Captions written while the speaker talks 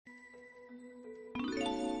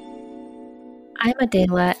I'm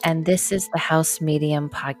Adela, and this is the House Medium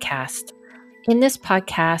podcast. In this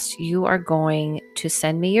podcast, you are going to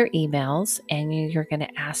send me your emails and you're going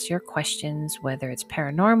to ask your questions, whether it's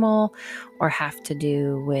paranormal or have to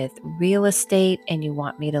do with real estate, and you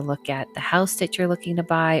want me to look at the house that you're looking to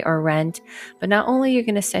buy or rent. But not only you're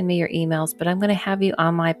going to send me your emails, but I'm going to have you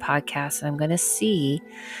on my podcast and I'm going to see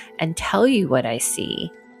and tell you what I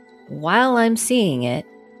see while I'm seeing it,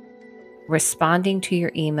 responding to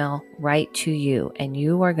your email right to you. And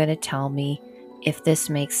you are going to tell me if this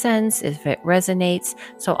makes sense, if it resonates,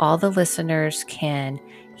 so all the listeners can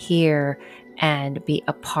hear and be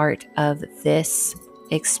a part of this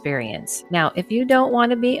experience. Now, if you don't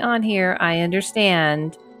want to be on here, I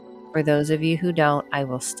understand. For those of you who don't, I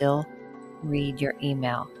will still read your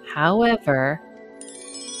email. However,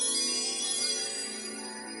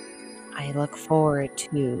 I look forward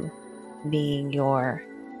to being your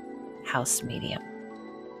house medium.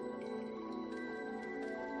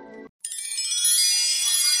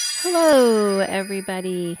 Hello,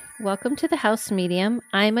 everybody. Welcome to the House Medium.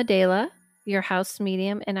 I'm Adela, your house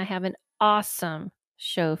medium, and I have an awesome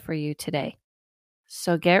show for you today.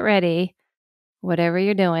 So get ready, whatever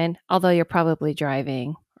you're doing, although you're probably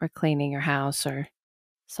driving or cleaning your house or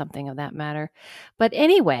something of that matter. But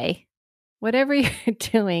anyway, whatever you're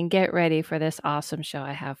doing, get ready for this awesome show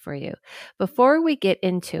I have for you. Before we get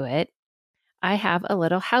into it, I have a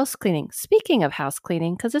little house cleaning. Speaking of house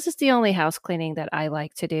cleaning, because this is the only house cleaning that I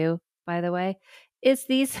like to do, by the way, is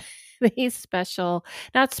these special,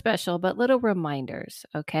 not special, but little reminders,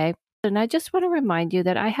 okay? And I just want to remind you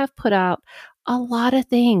that I have put out a lot of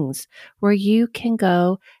things where you can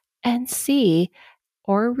go and see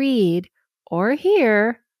or read or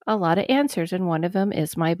hear a lot of answers. And one of them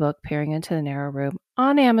is my book, Peering into the Narrow Room,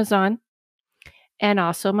 on Amazon, and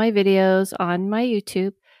also my videos on my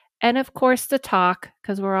YouTube. And of course, the talk,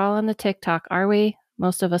 because we're all on the TikTok, are we?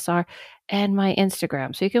 Most of us are. And my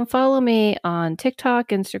Instagram. So you can follow me on TikTok,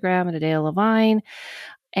 Instagram, at Adele Levine.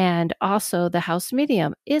 And also the House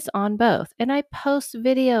Medium is on both. And I post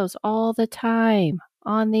videos all the time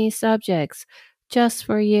on these subjects just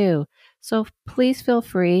for you. So please feel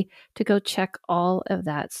free to go check all of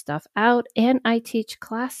that stuff out. And I teach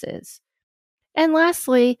classes. And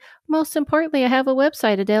lastly, most importantly, I have a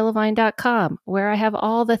website, adelevine.com, where I have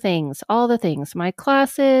all the things, my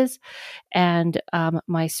classes and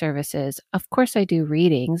my services. Of course, I do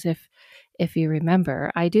readings. If you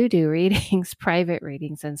remember, I do readings, private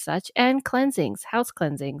readings and such, and cleansings, house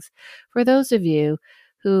cleansings. For those of you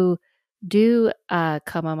who do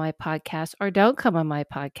come on my podcast or don't come on my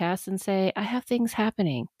podcast and say, I have things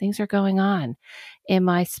happening, things are going on in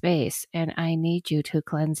my space and I need you to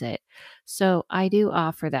cleanse it. So I do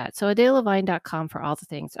offer that. So adelevine.com for all the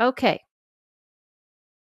things. Okay.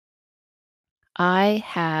 I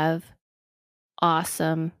have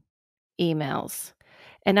awesome emails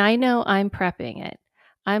and I know I'm prepping it.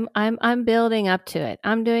 I'm building up to it.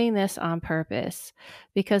 I'm doing this on purpose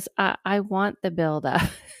because I want the build up.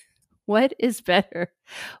 What is better?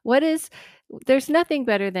 There's nothing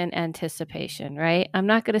better than anticipation, right? I'm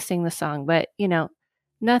not going to sing the song, but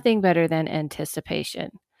nothing better than anticipation.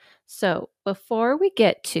 So before we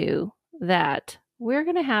get to that, we're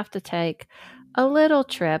going to have to take a little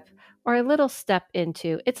trip or a little step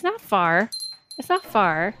into, it's not far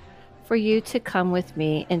for you to come with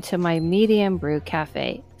me into my Medium Brew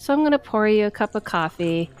Cafe. So I'm going to pour you a cup of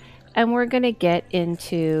coffee and we're going to get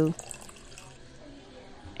into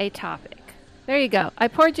a topic. There you go. I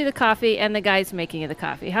poured you the coffee and the guy's making you the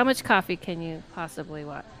coffee. How much coffee can you possibly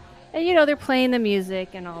want? And they're playing the music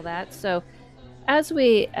and all that. So as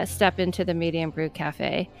we step into the Medium Brew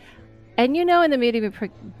Cafe, and in the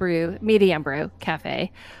Medium Brew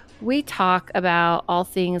Cafe, we talk about all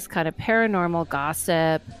things kind of paranormal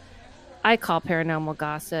gossip. I call paranormal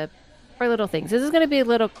gossip, or little things. This is going to be a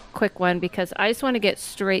little quick one because I just want to get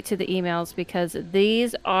straight to the emails because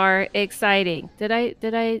these are exciting. Did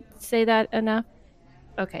I say that enough?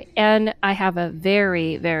 Okay. And I have a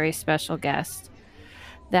very, very special guest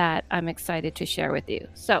that I'm excited to share with you.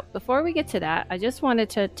 So before we get to that, I just wanted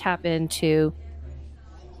to tap into,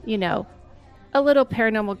 a little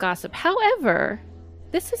paranormal gossip. However,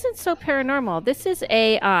 this isn't so paranormal. This is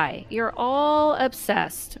AI. You're all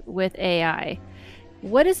obsessed with AI.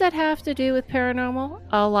 What does that have to do with paranormal?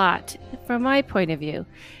 A lot, from my point of view.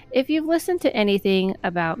 If you've listened to anything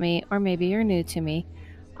about me, or maybe you're new to me,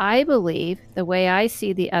 I believe the way I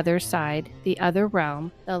see the other side, the other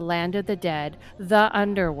realm, the land of the dead, the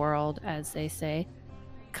underworld, as they say,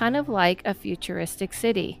 kind of like a futuristic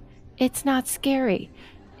city. It's not scary.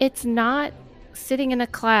 It's not sitting in the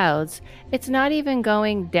clouds. It's not even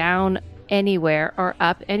going down anywhere or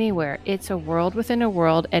up anywhere. It's a world within a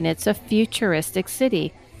world, and it's a futuristic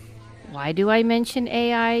city. Why do I mention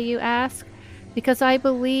AI, you ask? Because I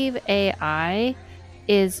believe AI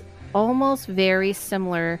is almost very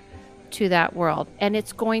similar to that world, and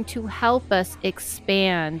it's going to help us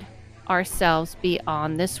expand ourselves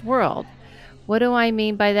beyond this world. What do I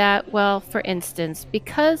mean by that? Well, for instance,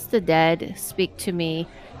 because the dead speak to me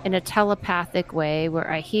in a telepathic way where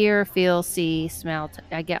I hear, feel, see, smell,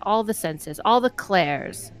 I get all the senses, all the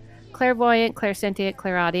clairs, clairvoyant, clairsentient,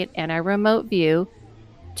 clairaudient, and I remote view,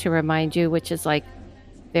 to remind you, which is like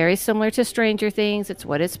very similar to Stranger Things. It's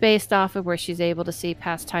what it's based off of, where she's able to see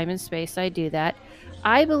past time and space. I do that.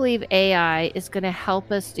 I believe AI is going to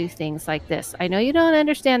help us do things like this. I know you don't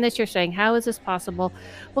understand this. You're saying, how is this possible?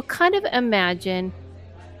 Well, kind of imagine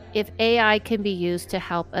if AI can be used to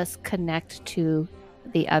help us connect to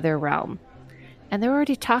the other realm. And they're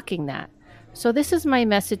already talking that. So this is my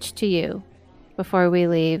message to you before we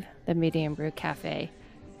leave the Medium Brew Cafe.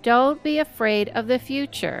 Don't be afraid of the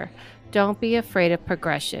future. Don't be afraid of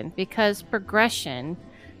progression, because progression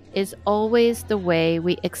is always the way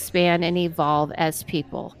we expand and evolve as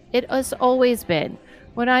people. It has always been.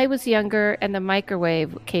 When I was younger and the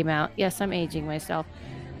microwave came out, yes, I'm aging myself,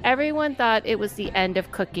 everyone thought it was the end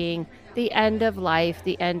of cooking, the end of life,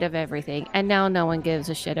 the end of everything. And now no one gives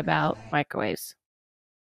a shit about microwaves.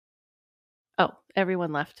 Oh,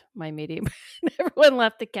 everyone left my medium. Everyone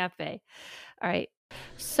left the cafe. All right.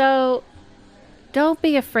 So don't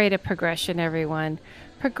be afraid of progression, everyone.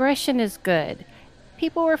 Progression is good.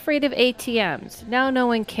 People were afraid of ATMs. Now no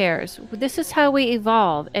one cares. This is how we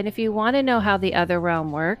evolve. And if you want to know how the other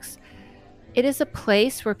realm works, it is a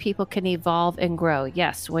place where people can evolve and grow.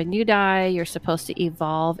 Yes, when you die, you're supposed to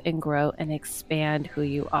evolve and grow and expand who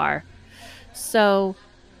you are. So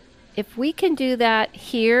if we can do that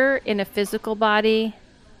here in a physical body,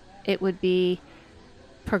 it would be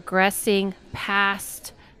progressing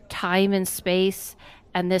past time and space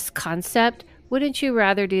and this concept. Wouldn't you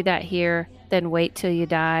rather do that here than wait till you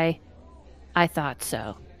die? I thought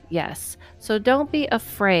so. Yes. So don't be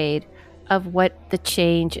afraid of what the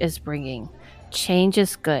change is bringing. Change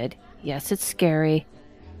is good. Yes, it's scary,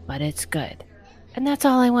 but it's good. And that's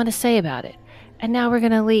all I want to say about it. And now we're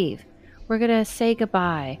going to leave. We're going to say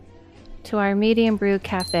goodbye to our Medium Brew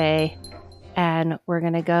Cafe, and we're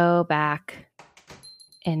going to go back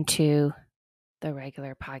into the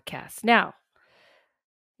regular podcast. Now,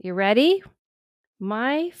 you ready?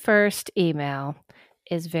 My first email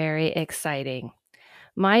is very exciting.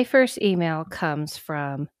 My first email comes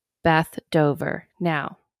from Beth Dover.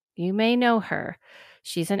 Now, you may know her.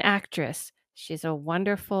 She's an actress. She's a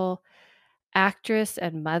wonderful actress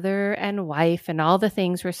and mother and wife and all the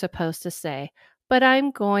things we're supposed to say. But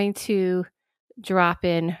I'm going to drop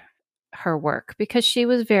in her work because she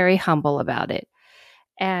was very humble about it.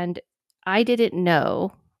 And I didn't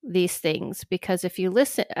know these things because if you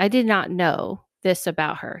listen, I did not know this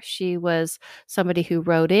about her. She was somebody who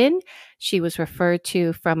wrote in. She was referred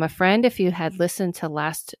to from a friend. If you had listened to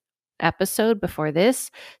last episode before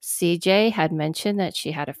this, CJ had mentioned that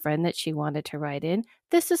she had a friend that she wanted to write in.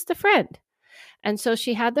 This is the friend. And so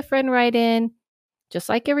she had the friend write in just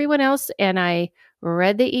like everyone else. And I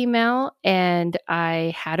read the email and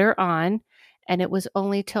I had her on. And it was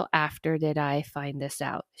only till after did I find this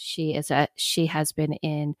out. She has been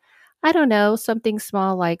in, I don't know, something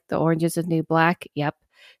small like The Orange is the New Black. Yep.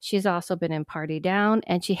 She's also been in Party Down,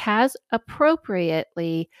 and she has appropriate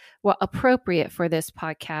for this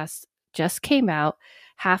podcast, just came out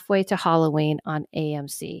halfway to Halloween on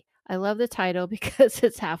AMC. I love the title because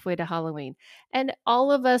it's halfway to Halloween. And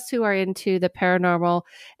all of us who are into the paranormal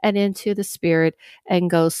and into the spirit and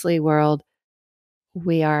ghostly world,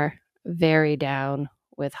 we are very down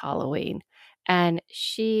with Halloween. And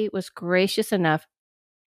she was gracious enough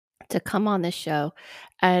to come on this show.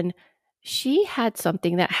 And she had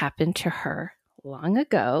something that happened to her long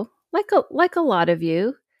ago, like a lot of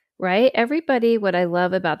you, right? Everybody, what I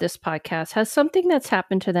love about this podcast, has something that's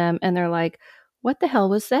happened to them and they're like, what the hell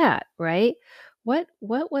was that? Right? What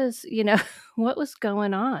was, what was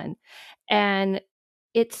going on? And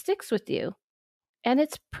it sticks with you. And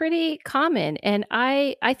it's pretty common. And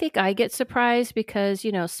I think I get surprised because,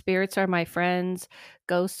 spirits are my friends.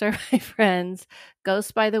 Ghosts are my friends.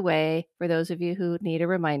 Ghosts, by the way, for those of you who need a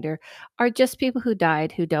reminder, are just people who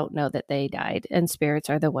died who don't know that they died. And spirits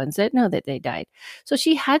are the ones that know that they died. So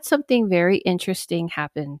she had something very interesting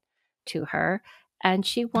happen to her. And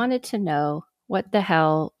she wanted to know what the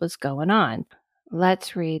hell was going on.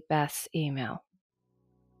 Let's read Beth's email.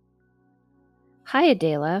 Hi,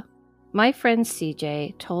 Adela. My friend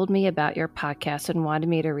CJ told me about your podcast and wanted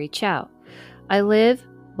me to reach out. I live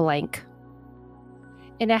blank.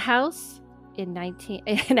 In a house in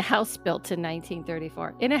a house built in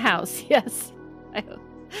 1934. In a house, yes.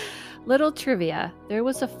 Little trivia. There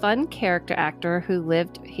was a fun character actor who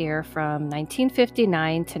lived here from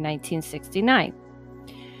 1959 to 1969.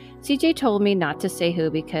 CJ told me not to say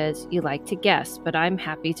who because you like to guess, but I'm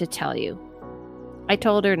happy to tell you. I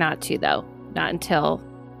told her not to, though. Not until,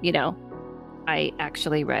 I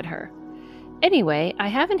actually read her. Anyway, I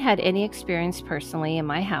haven't had any experience personally in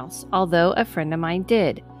my house, although a friend of mine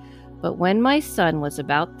did. But when my son was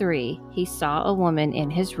about 3, he saw a woman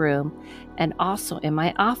in his room and also in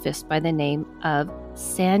my office by the name of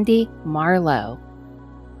Sandy Marlowe.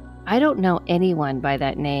 I don't know anyone by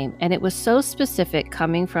that name, and it was so specific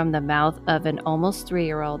coming from the mouth of an almost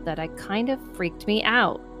 3-year-old that it kind of freaked me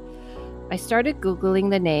out. I started Googling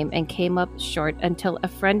the name and came up short until a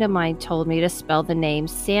friend of mine told me to spell the name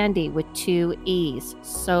Sandy with 2 E's.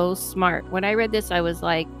 So smart. When I read this, I was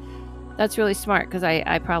like, that's really smart because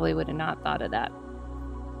I probably would have not thought of that.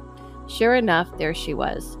 Sure enough, there she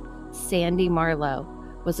was. Sandy Marlowe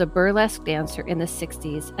was a burlesque dancer in the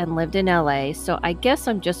 60s and lived in LA, so I guess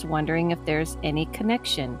I'm just wondering if there's any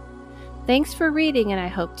connection. Thanks for reading, and I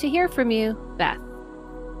hope to hear from you, Beth.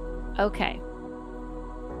 Okay.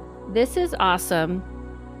 This is awesome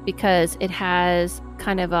because it has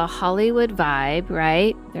kind of a Hollywood vibe,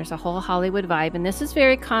 right? There's a whole Hollywood vibe, and this is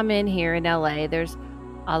very common here in LA. There's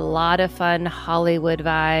a lot of fun Hollywood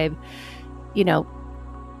vibe,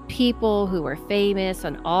 people who are famous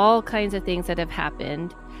and all kinds of things that have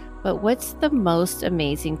happened. But what's the most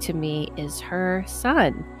amazing to me is her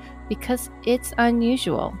son, because it's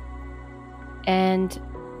unusual. And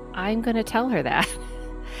I'm going to tell her that.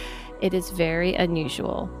 It is very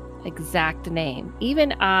unusual. Exact name.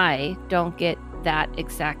 Even I don't get that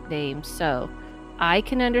exact name. So I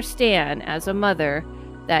can understand as a mother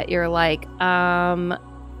that you're like,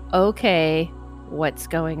 okay, what's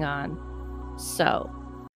going on? So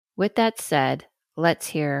with that said, let's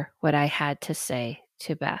hear what I had to say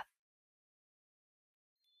to Beth.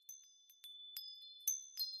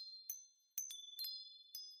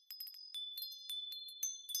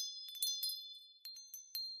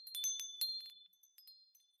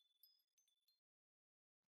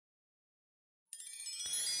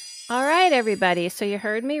 All right, everybody. So you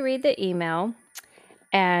heard me read the email,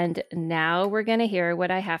 and now we're going to hear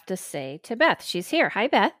what I have to say to Beth. She's here. Hi,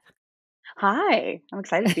 Beth. Hi, I'm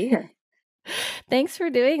excited to be here. Thanks for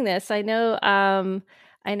doing this. I know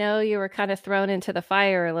you were kind of thrown into the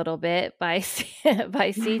fire a little bit by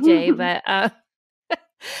by CJ, but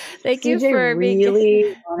thank you CJ for being.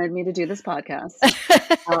 really wanted me to do this podcast.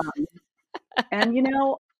 Um, and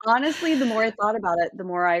honestly, the more I thought about it, the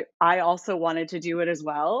more I also wanted to do it as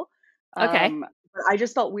well. Okay. But I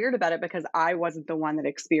just felt weird about it because I wasn't the one that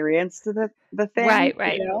experienced the thing, Right.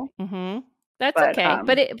 That's But okay.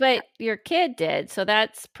 But your kid did, so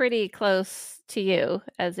that's pretty close to you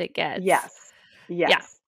as it gets. yes, Yeah.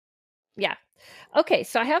 yes. Yeah. Okay,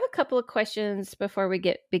 so I have a couple of questions before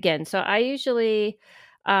we begin. So I usually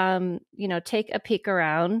take a peek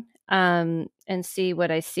around and see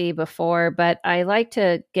what I see before, but I like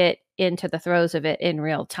to get into the throes of it in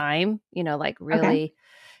real time, like Okay. really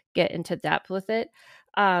get into depth with it.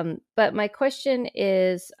 But my question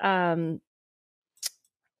is,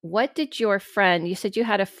 what did your friend, you said you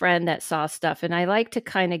had a friend that saw stuff, and I like to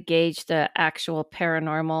kind of gauge the actual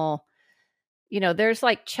paranormal, there's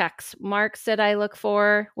like checks marks that I look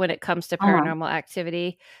for when it comes to Uh-huh. paranormal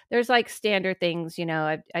activity. There's like standard things,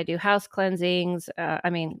 I do house cleansings,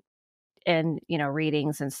 and,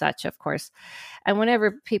 readings and such, of course. And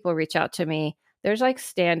whenever people reach out to me, there's like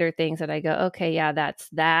standard things that I go, okay, yeah, that's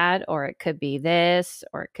that, or it could be this,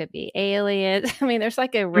 or it could be aliens. I mean, there's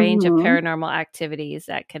like a range of Mm-hmm. paranormal activities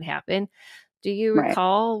that can happen. Do you Right.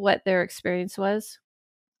 recall what their experience was?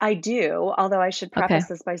 I do, although I should Okay. preface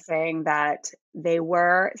this by saying that they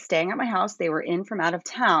were staying at my house. They were in from out of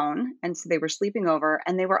town, and so they were sleeping over.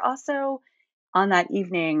 And they were also on that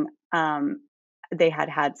evening, they had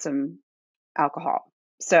had some alcohol.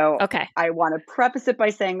 So Okay. I want to preface it by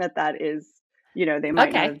saying that is, they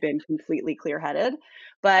might not Okay. have been completely clear-headed,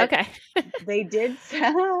 but Okay. they did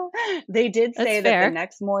they did That's say that the fair.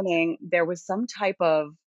 next morning there was some type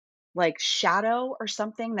of like shadow or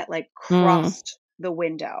something that like Mm, crossed the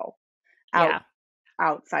window out yeah.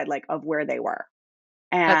 outside, like, of where they were,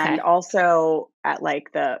 and Okay. also at,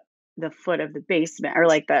 like, the foot of the basement, or,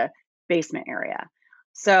 like, the basement area.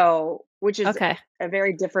 So which is Okay. a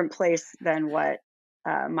very different place than what,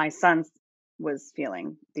 my son was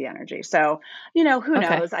feeling the energy. So, who Okay.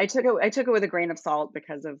 knows? I took it with a grain of salt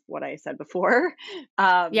because of what I said before.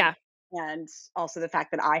 Um, Yeah. and also the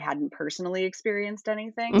fact that I hadn't personally experienced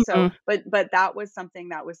anything. So, Mhm. but that was something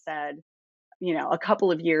that was said, a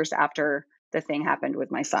couple of years after the thing happened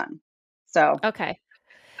with my son. So, Okay.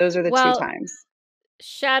 those are the 2 Well, times.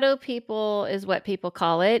 shadow people is what people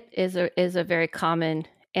call it, is a very common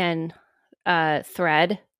and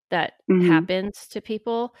thread that Mhm. happens to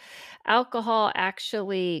people. Alcohol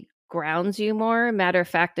actually grounds you more. Matter of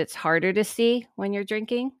fact, it's harder to see when you're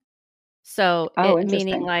drinking. So Oh, it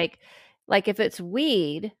meaning interesting. like if it's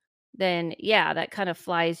weed, then yeah, that kind of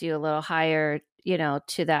flies you a little higher,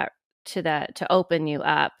 to open you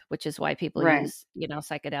up, which is why people Right. use,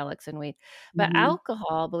 psychedelics and weed. But Mhm.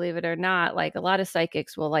 alcohol, believe it or not, like a lot of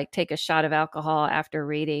psychics will like take a shot of alcohol after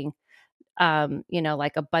reading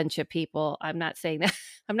like a bunch of people. I'm not saying that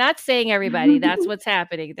I'm not saying everybody, that's what's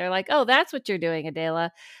happening. They're like, "Oh, that's what you're doing,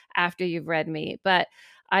 Adela, after you've read me." But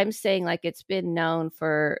I'm saying like it's been known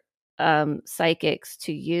for psychics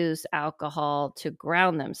to use alcohol to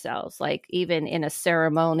ground themselves, like even in a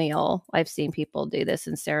ceremonial. I've seen people do this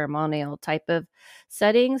in ceremonial type of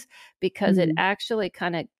settings because it Mhm. actually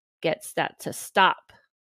kind of gets that to stop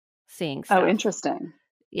seeing Oh, stuff. interesting.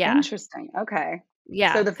 Yeah. Interesting. Okay.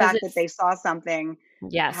 So Yeah, the because fact that it's they saw something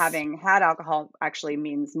yes. having had alcohol actually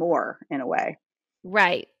means more in a way.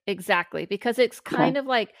 Right, exactly, because it's Okay. kind of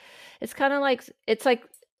like it's like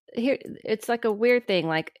here it's like a weird thing,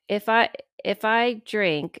 like, if I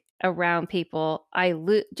drink around people,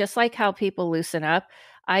 just like how people loosen up,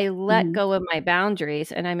 I let Mhm. go of my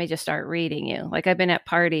boundaries, and I may just start reading you. Like, I've been at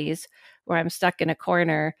parties where I'm stuck in a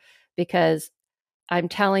corner because I'm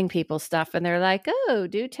telling people stuff and they're like, "Oh,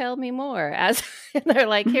 do tell me more." As and they're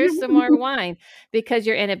like, "Here's some more wine," because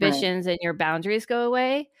your Right. inhibitions and your boundaries go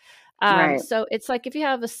away. Right. So it's like if you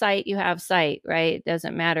have a sight, you have sight, right? It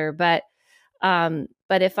doesn't matter. But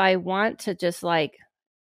if I want to just like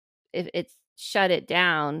if it's shut it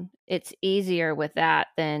down, it's easier with that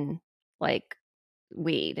than like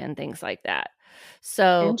weed and things like that.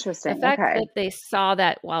 So the Interesting. fact Okay. that they saw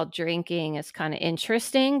that while drinking is kind of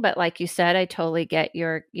interesting. But like you said, I totally get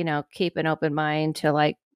your, keep an open mind to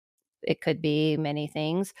like it could be many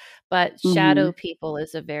things. But shadow Mhm. people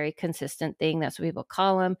is a very consistent thing. That's what people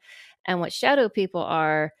call them. And what shadow people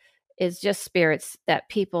are is just spirits that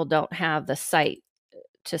people don't have the sight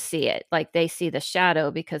to see it. Like they see the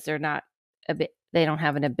shadow because they don't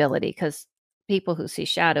have an ability. Because people who see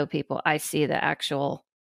shadow people, I see the actual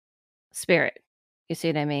spirit. You see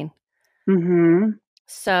what I mean? Mhm.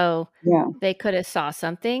 So Yeah. they could have saw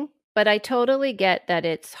something, but I totally get that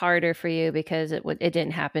it's harder for you because it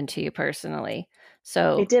didn't happen to you personally.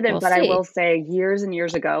 It So didn't, we'll but I see. will say years and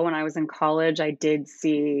years ago when I was in college, I did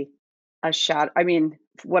see a shadow. I mean,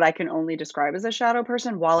 what I can only describe as a shadow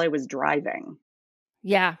person while I was driving.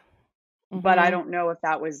 Yeah. But I Mhm. don't know if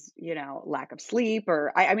that was, lack of sleep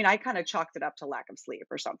or I mean, I kind of chalked it up to lack of sleep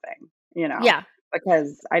or something, Yeah.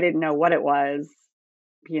 because I didn't know what it was.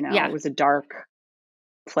 It Yeah. was a dark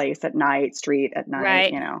place at night, street at night.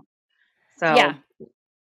 Right. Yeah. So,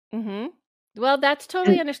 Mhm. Well, that's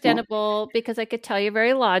totally and yeah. understandable because I could tell you're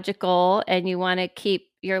very logical and you wanna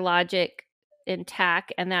keep your logic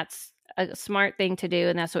intact, and that's a smart thing to do,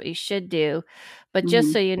 and that's what you should do. But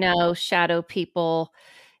just so Mhm. you know, shadow people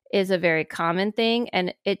is a very common thing,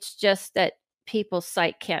 and it's just that people's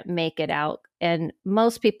sight can't make it out, and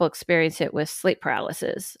most people experience it with sleep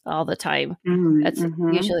paralysis all the time. Mhm. That's Mhm.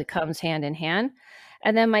 usually comes hand in hand.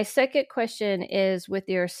 And then my second question is with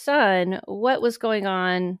your son, what was going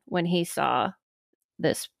on when he saw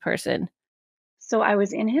this person? So I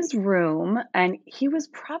was in his room and he was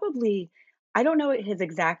probably, I don't know his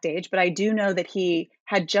exact age, but I do know that he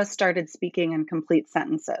had just started speaking in complete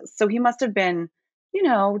sentences. So he must have been,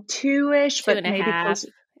 two-ish, Two but and a maybe half. closer,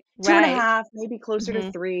 two and a Right. half, maybe closer to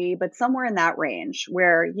Mhm. three, but somewhere in that range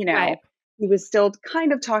where, Right. he was still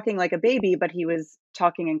kind of talking like a baby, but he was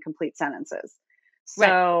talking in complete sentences.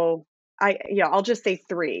 Right. So I'll just say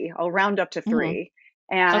three. I'll round up to Mhm. three.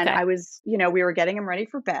 And Okay. I was, we were getting him ready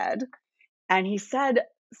for bed and he said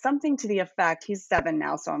something to the effect, he's 7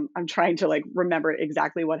 now, so I'm trying to, like, remember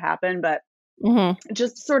exactly what happened, but Mhm.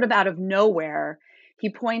 just sort of out of nowhere, he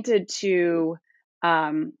pointed to,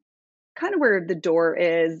 um, kind of where the door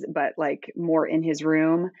is, but, like, more in his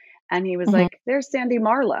room, and he was Mhm. like, "There's Sandy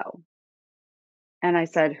Marlowe." And I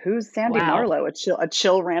said, "Who's Sandy Wow. Marlowe?" A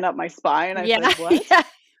chill ran up my spine. I Yeah. said, "What?" Yeah.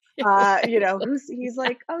 Right. Who's he's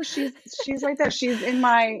like, "Oh, she's right there. She's in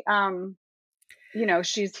my,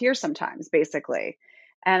 she's here sometimes, basically."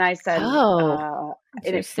 And I said, Oh,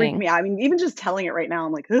 and it freaked interesting. me out. I mean, even just telling it right now,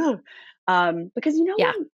 I'm like, ugh. Because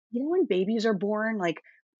Yeah. when babies are born, like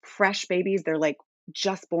fresh babies, they're like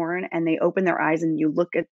just born and they open their eyes and you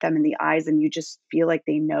look at them in the eyes and you just feel like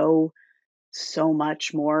they know. so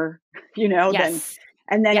much more, than, Yes.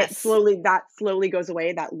 and then Yes. that slowly goes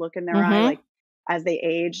away, that look in their eye, Mhm. like as they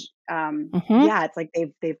age. Mhm. Yeah, it's like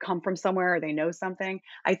they've come from somewhere, or they know something.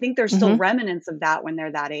 I think there's still Mhm. remnants of that when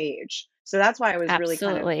they're that age. So that's why I was really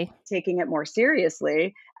kind of Absolutely. taking it more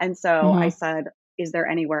seriously. And so I Mhm. said, "Is there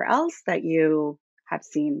anywhere else that you have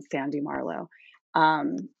seen Sandy Marlowe?"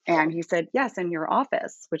 And he said, "Yes, in your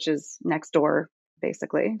office," which is next door,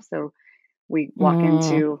 basically. So we walk Mm.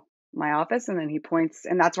 into my office, and then he points,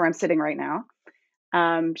 and that's where I'm sitting right now.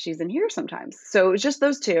 She's in here sometimes. So it was just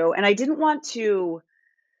those two. And I didn't want to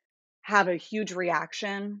have a huge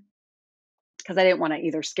reaction because I didn't want to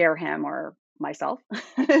either scare him or myself.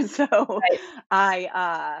 So Right.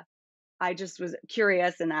 I I just was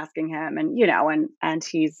curious and asking him, and and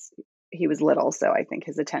he was little, so I think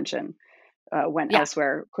his attention went Yeah.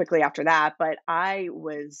 elsewhere quickly after that. But I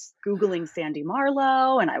was Googling Sandy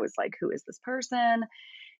Marlowe, and I was like, who is this person?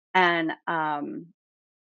 And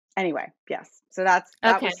anyway, yes. So that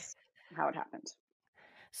Okay. was how it happened.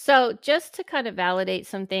 So just to kind of validate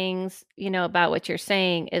some things, about what you're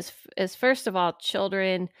saying is first of all,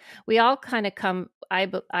 children, we all kind of come.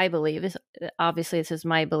 I believe is obviously this is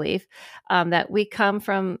my belief that we come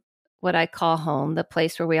from what I call home, the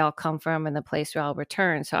place where we all come from, and the place we all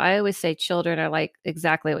return. So I always say children are like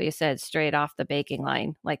exactly what you said, straight off the baking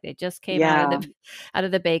line, like they just came out of Yeah. the out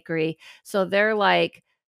of the bakery. So they're like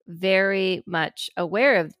very much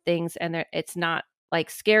aware of things, and it's not like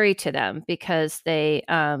scary to them because they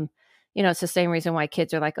it's the same reason why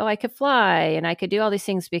kids are like, oh, I could fly and I could do all these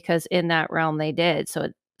things because in that realm they did.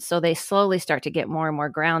 So they slowly start to get more and more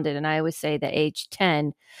grounded. And I always say the age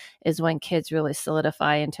 10 is when kids really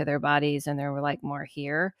solidify into their bodies and they're like more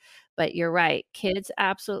here. But you're right, kids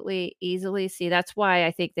absolutely easily see. That's why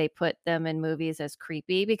I think they put them in movies as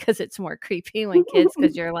creepy, because it's more creepy when kids,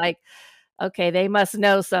 because you're like, okay, they must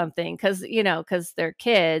know something because they're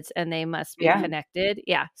kids and they must be Yeah. connected.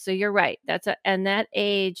 Yeah. So you're right. And that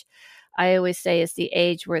age, I always say, is the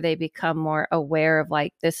age where they become more aware of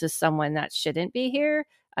like, this is someone that shouldn't be here.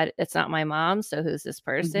 It's not my mom. So who's this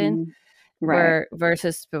person? Hmm. Right.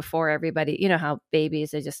 Versus before, everybody, how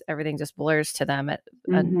babies, everything just blurs to them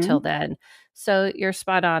until Hmm. then. So you're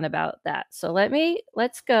spot on about that. So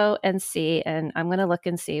let's go and see, and I'm going to look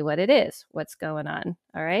and see what it is, what's going on.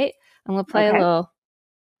 All right. I'm going to Okay.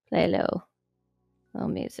 play a little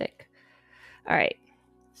music. All right.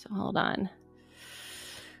 So hold on.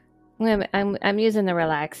 I'm using the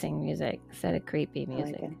relaxing music instead of creepy I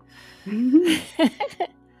like music. it.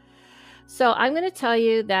 So I'm going to tell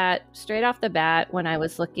you that straight off the bat, when I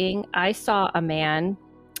was looking, I saw a man,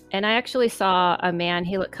 and I actually saw a man.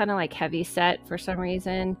 He looked kind of like heavy set for some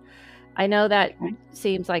reason. I know that Okay.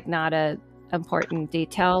 seems like not a important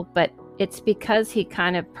detail, but it's because he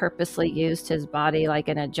kind of purposely used his body like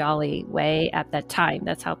in a jolly way at that time.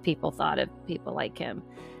 That's how people thought of people like him.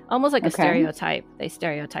 Almost like a Okay. stereotype. They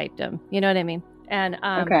stereotyped him. You know what I mean? And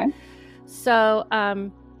Okay. so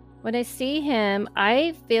when I see him,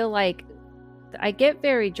 I feel like I get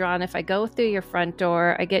very drawn. If I go through your front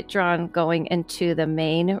door, I get drawn going into the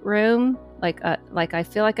main room. Like I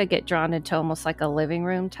feel like I get drawn into almost like a living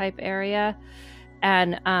room type area.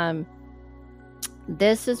 And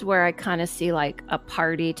this is where I kind of see like a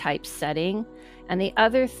party type setting. And the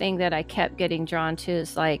other thing that I kept getting drawn to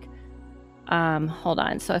is like, hold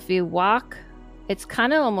on. So if you walk, it's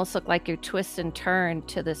kind of almost look like you twist and turn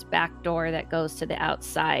to this back door that goes to the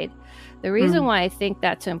outside. The reason Mm. why I think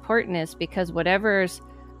that's important is because whatever's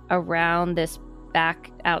around this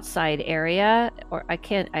back outside area, or I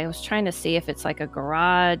was trying to see if it's like a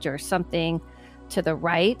garage or something to the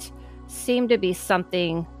right, seemed to be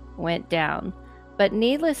something went down. But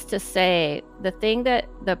needless to say,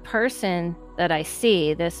 the person that I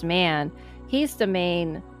see, this man, he's the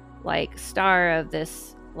main like star of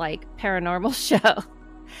this like paranormal show.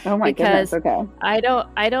 Oh my goodness. Because Okay.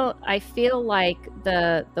 I feel like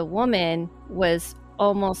the woman was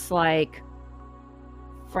almost like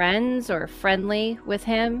friends or friendly with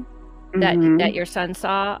him, that Hmm. your son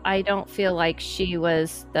saw. I don't feel like she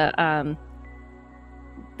was the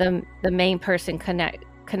main person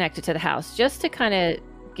connected to the house. Just to kind of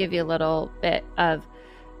give you a little bit of,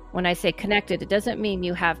 when I say connected, it doesn't mean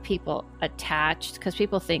you have people attached, because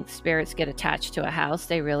people think spirits get attached to a house.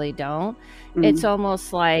 They really don't. It's Mm.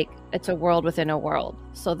 almost like it's a world within a world.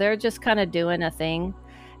 So they're just kind of doing a thing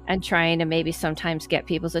and trying to maybe sometimes get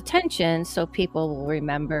people's attention so people will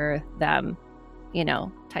remember them,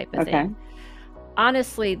 type of Okay. thing.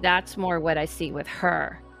 Honestly, that's more what I see with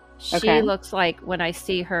her. She Okay. looks like, when I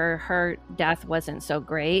see her death wasn't so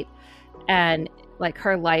great, and like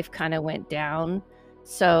her life kind of went down.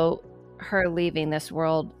 So her leaving this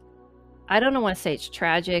world, I don't want to say it's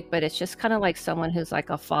tragic, but it's just kind of like someone who's like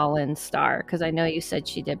a fallen star. Because I know you said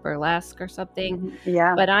she did burlesque or something,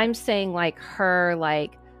 Yeah. but I'm saying like her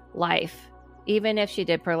like life, even if she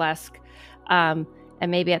did burlesque, and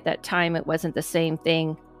maybe at that time it wasn't the same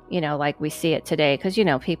thing, like we see it today. Because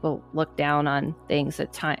people look down on things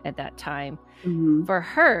at that time. Mm-hmm. For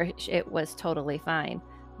her, it was totally fine.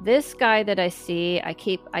 This guy that I see, I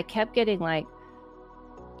kept getting like,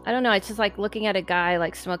 I don't know. It's just like looking at a guy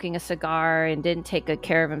like smoking a cigar and didn't take good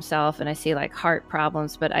care of himself. And I see like heart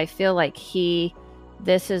problems, but I feel like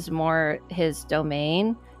this is more his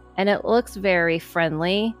domain, and it looks very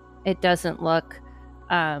friendly. It doesn't look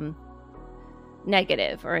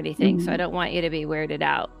negative or anything. Mm-hmm. So I don't want you to be weirded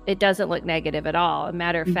out. It doesn't look negative at all. A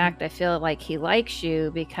matter of Mm-hmm. fact, I feel like he likes you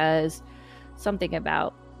because something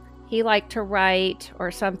about he liked to write or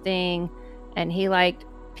something, and he liked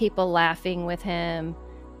people laughing with him.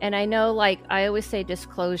 And I know, like, I always say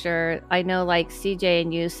disclosure. I know, like, CJ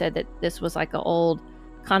and you said that this was like an old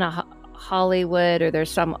kind of Hollywood, or there's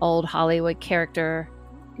some old Hollywood character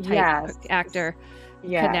type actor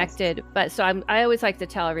connected. But so I always like to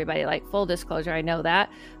tell everybody, like, full disclosure, I know that,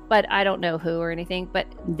 but I don't know who or anything. But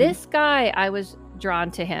this guy, I was drawn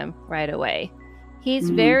to him right away. He's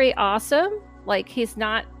very awesome. Like, it's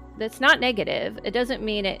not negative. It doesn't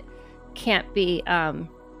mean it can't be,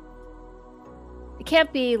 it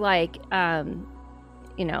can't be like, annoying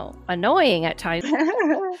at times.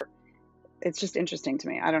 It's just interesting to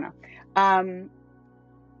me. I don't know.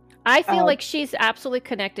 I feel like she's absolutely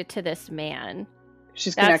connected to this man.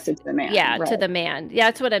 She's connected to the man. Yeah, right. to the man. Yeah,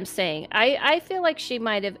 that's what I'm saying. I feel like she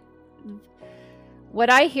might have,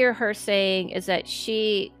 what I hear her saying is that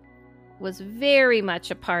she was very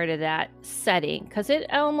much a part of that setting, because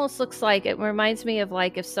it almost looks like, it reminds me of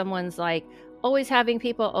like if someone's like always having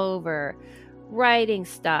people over, writing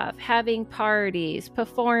stuff, having parties,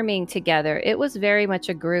 performing together. It was very much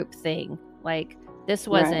a group thing. Like, this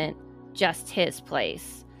wasn't just his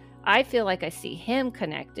place. I feel like I see him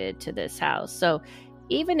connected to this house. So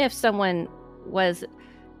even if someone was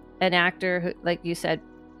an actor who, like you said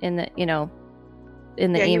in the email,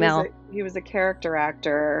 he was a character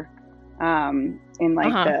actor in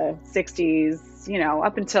like the 60s,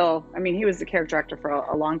 up until, I mean, he was a character actor for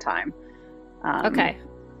a long time. Okay.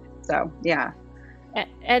 So, yeah.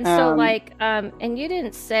 And so like, and you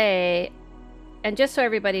didn't say, and just so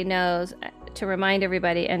everybody knows, to remind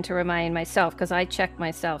everybody and to remind myself, because I checked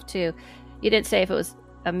myself too, you didn't say if it was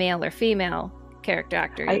a male or female character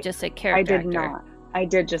actor. You just said character actor. I did not. I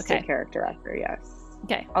did just say character actor, yes.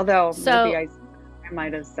 Okay. Although maybe I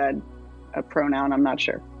might have said a pronoun, I'm not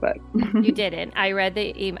sure, but you didn't. I read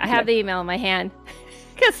the email. I have the email in my hand.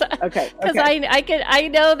 Because I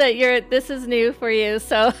know that this is new for you,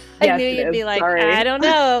 so I knew you'd be like, sorry. I don't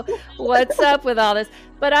know what's up with all this,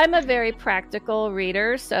 but I'm a very practical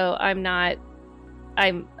reader, so I'm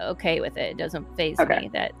okay with it. It doesn't faze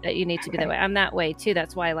me that you need to be that way. I'm that way too.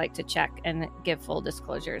 That's why I like to check and give full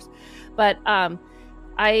disclosures. But I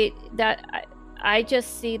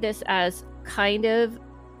just see this as kind of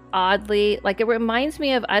oddly, like, it reminds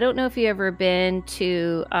me of, I don't know if you ever been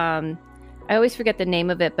to I always forget the name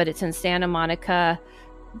of it, but it's in Santa Monica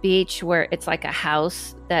Beach, where it's like a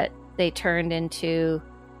house that they turned into,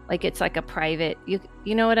 like, it's like a private, you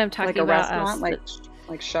know what I'm talking about? Like a restaurant,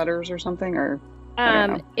 like Shutters or something, or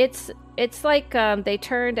it's like they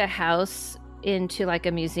turned a house into like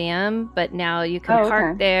a museum, but now you can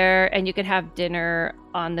park there and you can have dinner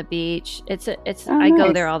on the beach. I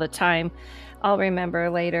go there all the time. I'll remember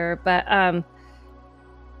later, but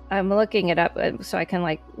I'm looking it up so I can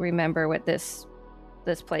like remember what this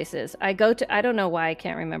place is. I don't know why I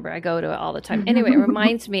can't remember. I go to it all the time. Anyway, it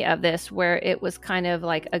reminds me of this, where it was kind of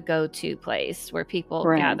like a go-to place where people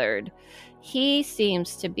gathered. He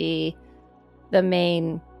seems to be the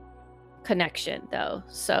main connection, though.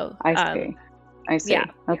 So I see. Yeah.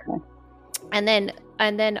 Okay. And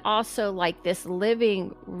then also like this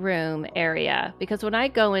living room area, because when I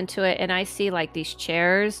go into it and I see like these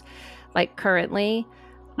chairs, like currently,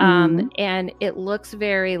 and it looks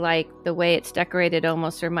very like the way it's decorated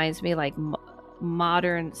almost reminds me like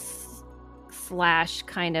modern /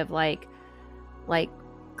 kind of like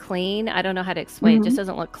clean. I don't know how to explain. It just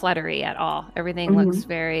doesn't look cluttery at all. Everything looks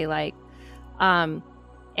very like, and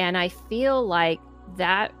I feel like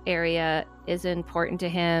that area is important to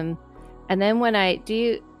him. And then when I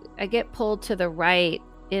get pulled to the right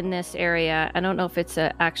in this area. I don't know if it's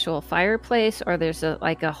an actual fireplace or there's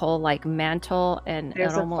a whole like mantle, and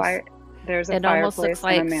there's it almost almost looks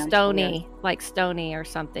like stony, like stony or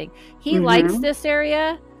something. He likes this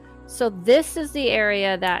area, so this is the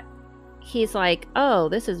area that he's like, oh,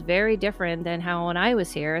 this is very different than how when I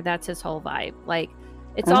was here. That's his whole vibe. Like,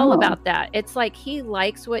 it's all about that. It's like he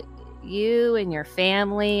likes what you and your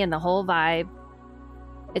family and the whole vibe.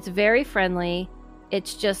 It's very friendly.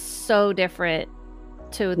 It's just so different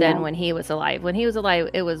than when he was alive. When he was alive,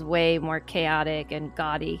 it was way more chaotic and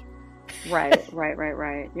gaudy. Right.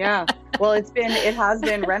 Yeah. Well, it has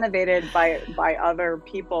been renovated by other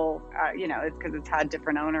people. It's because it's had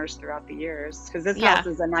different owners throughout the years. Because this house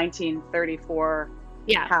is a 1934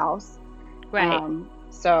 house. Right.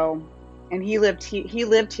 And he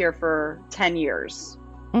lived here for 10 years.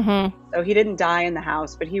 Mm-hmm. So he didn't die in the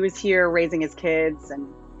house, but he was here raising his kids and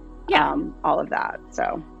all of that.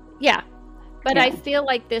 So but I feel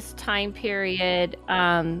like this time period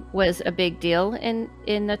was a big deal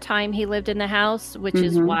in the time he lived in the house, which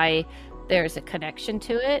is why there's a connection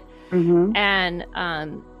to it, and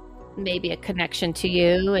maybe a connection to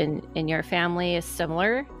you and your family is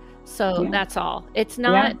similar. So that's all. It's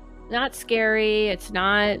not scary. It's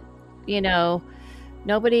not,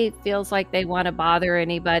 nobody feels like they want to bother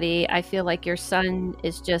anybody. I feel like your son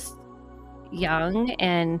is just young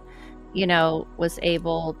and was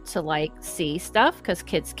able to like see stuff because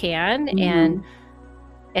kids can,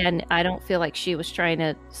 and I don't feel like she was trying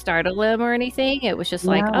to startle him or anything. It was just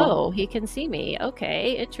like, oh, he can see me.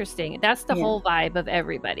 Okay, interesting. That's the whole vibe of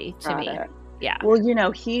everybody to me. Yeah. Well,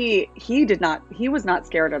 he was not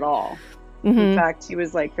scared at all. In fact, he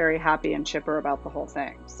was like very happy and chipper about the whole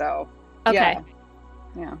thing. So yeah.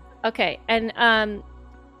 Okay, and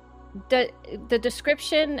the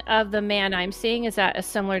description of the man I'm seeing, is that a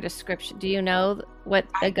similar description? Do you know what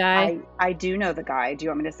the guy? I do know the guy. Do you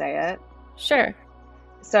want me to say it? Sure.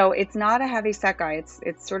 So it's not a heavy set guy.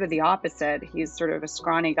 It's sort of the opposite. He's sort of a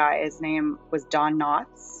scrawny guy. His name was Don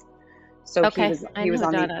Knotts. So he was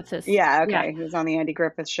on Don Knotts is. Yeah. He was on the Andy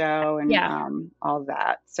Griffith Show and all of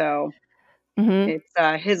that. So it's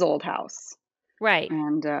his old house. Right.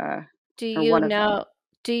 And do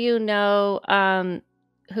you know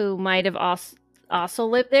who might have also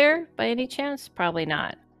lived there by any chance? Probably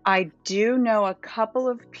not. I do know a couple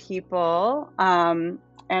of people, and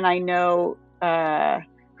I know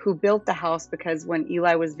who built the house, because when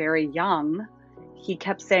Eli was very young, he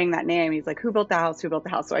kept saying that name. He's like, who built the house? Who built the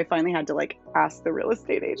house? So I finally had to like ask the real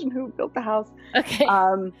estate agent who built the house. Okay.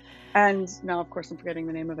 And now, of course, I'm forgetting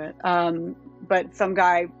the name of it. But some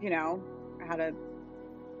guy, had a,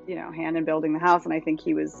 hand in building the house, and I think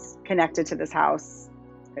he was connected to this house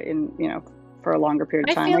for a longer period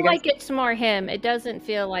of time. I feel like it's more him. It doesn't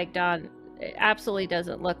feel like Don. It absolutely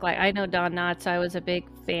doesn't look like. I know Don Knotts. I was a big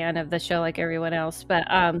fan of the show, like everyone else, but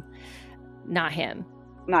not him.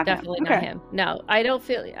 Definitely not him. No, I don't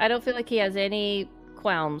feel like he has any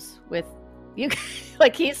qualms with you.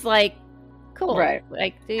 Like he's like, cool, right?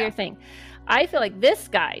 Like do your thing. I feel like this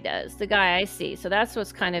guy does, the guy I see. So that's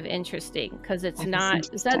what's kind of interesting, because it's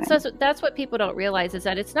that's what people don't realize, is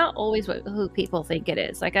that it's not always who people think it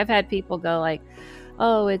is. Like I've had people go like,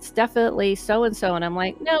 oh, it's definitely so and so, and I'm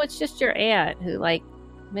like, no, it's just your aunt who like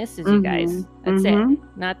misses you guys. That's it.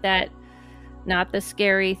 Not the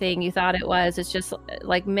scary thing you thought it was. It's just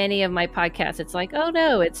like many of my podcasts, it's like, oh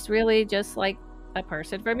no, it's really just like a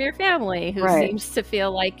person from your family who seems to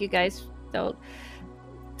feel like you guys don't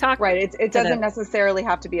talk. Right. It doesn't necessarily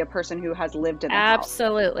have to be a person who has lived in the house.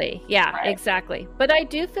 Absolutely. Yeah, exactly. But I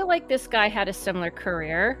do feel like this guy had a similar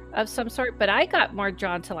career of some sort, but I got more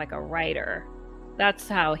drawn to like a writer. That's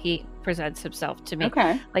how he presents himself to me.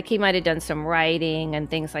 Okay. Like he might have done some writing and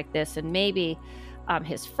things like this, and maybe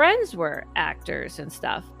his friends were actors and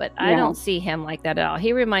stuff, but I don't see him like that at all.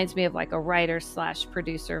 He reminds me of like a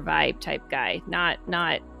writer/producer vibe type guy, not,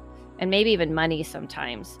 and maybe even money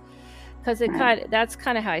sometimes. Because that's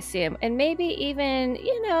kind of how I see him. And maybe even,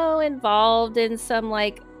 involved in some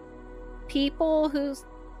like people who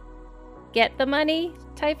get the money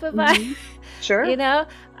type of vibe. Sure. Maybe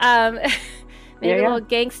a little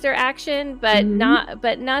gangster action, but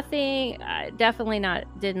nothing, definitely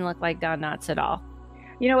didn't look like Don Knotts at all.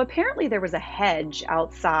 Apparently there was a hedge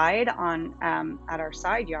outside on at our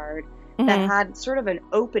side yard that had sort of an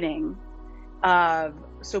opening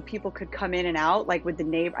so people could come in and out, like with the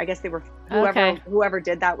neighbor. I guess they were whoever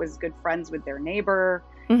did that was good friends with their neighbor,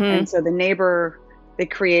 and so the neighbor, they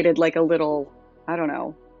created like a little, I don't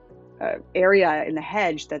know, area in the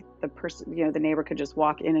hedge that the person, the neighbor could just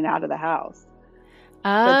walk in and out of the house.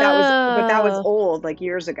 But that was old, like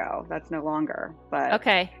years ago. That's no longer. But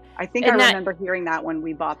okay, I think I remember hearing that when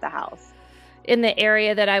we bought the house in the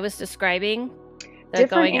area that I was describing.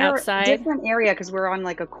 Going outside, different area, because we're on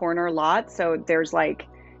like a corner lot, so there's like,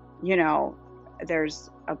 there's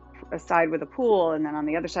a side with a pool, and then on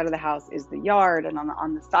the other side of the house is the yard, and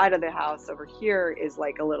on the side of the house over here is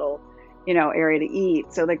like a little, area to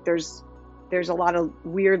eat. So like there's a lot of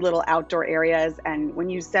weird little outdoor areas. And when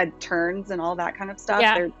you said turns and all that kind of stuff,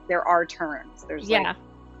 there are turns. There's like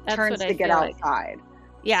turns to get outside.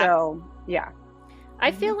 Yeah. So yeah.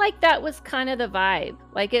 I feel like that was kind of the vibe.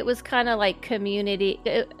 Like it was kind of like community.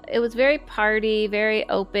 It was very party, very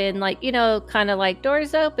open, like, kind of like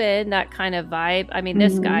doors open, that kind of vibe. I mean,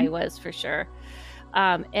 this guy was for sure.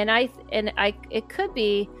 It could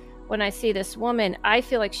be when I see this woman, I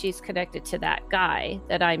feel like she's connected to that guy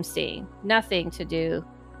that I'm seeing. Nothing to do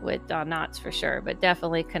with Don Knotts for sure, but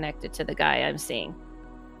definitely connected to the guy I'm seeing.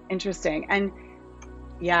 Interesting. And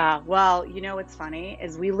yeah, well, what's funny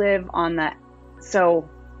is we live in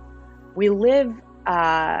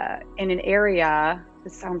an area.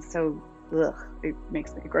 This sounds so it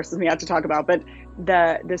grosses me out to talk about, but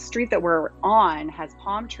the street that we're on has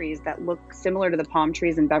palm trees that look similar to the palm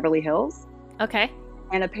trees in Beverly Hills. Okay.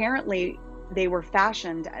 And apparently they were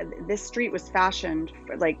fashioned, this street was fashioned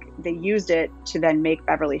for, like, they used it to then make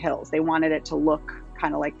Beverly Hills. They wanted it to look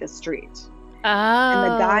kind of like this street. Oh.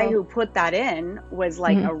 And the guy who put that in was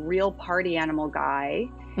like a real party animal guy.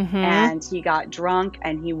 And he got drunk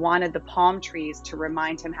and he wanted the palm trees to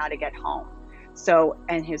remind him how to get home. So,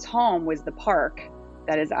 and his home was the park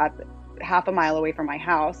that is at half a mile away from my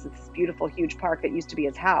house. It's this beautiful, huge park that used to be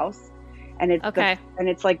his house. And it's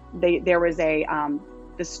it's like there was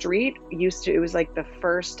the street it was like the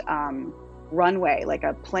first runway, like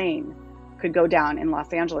a plane could go down in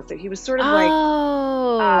Los Angeles. So he was sort of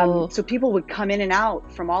like, so people would come in and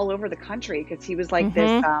out from all over the country because he was like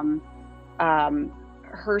this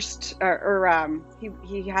Hearst,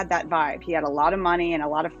 he had that vibe. He had a lot of money and a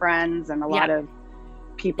lot of friends and a lot of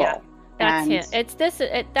people. Yeah, that's him.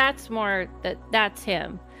 That's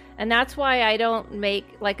him. And that's why I don't make,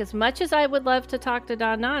 like, as much as I would love to talk to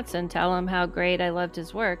Don Knotts and tell him how great I loved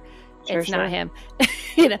his work, it's not him.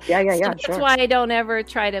 Yeah, that's why I don't ever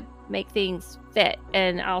try to make things fit,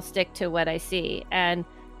 and I'll stick to what I see, and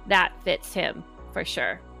that fits him for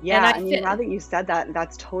sure. Yeah, now that you said that,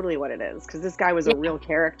 that's totally what it is, because this guy was a real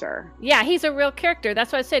character. Yeah, he's a real character.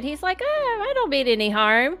 That's what I said. He's like, I don't mean any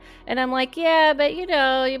harm. And I'm like, yeah, but you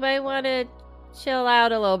might want to chill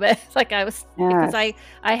out a little bit. Like I was, because I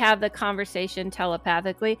have the conversation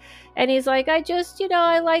telepathically. And he's like, I just,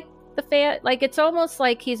 I like the fan. Like, it's almost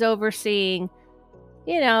like he's overseeing,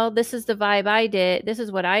 this is the vibe I did. This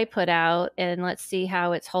is what I put out. And let's see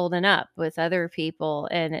how it's holding up with other people.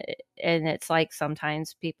 And it's like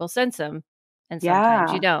sometimes people sense him and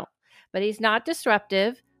sometimes you don't. But he's not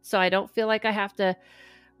disruptive. So I don't feel like I have to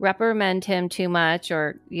reprimand him too much,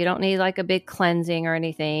 or you don't need like a big cleansing or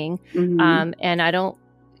anything. And I don't,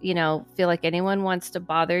 feel like anyone wants to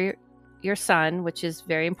bother your son, which is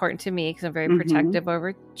very important to me because I'm very protective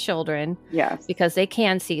over children. Yes. Because they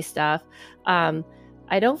can see stuff.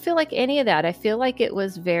 I don't feel like any of that. I feel like it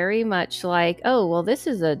was very much like, oh, well, this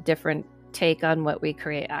is a different take on what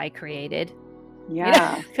I created.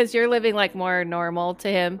 Yeah. Because you're living like more normal to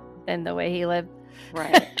him than the way he lived.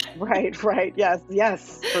 Right.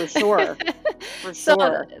 Yes, for sure.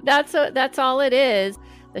 So that's all it is.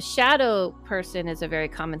 The shadow person is a very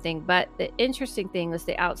common thing, but the interesting thing was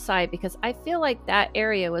the outside, because I feel like that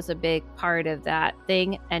area was a big part of that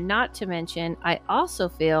thing. And not to mention, I also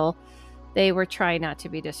feel they were trying not to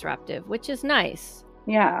be disruptive, which is nice.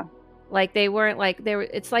 Yeah. Like they weren't like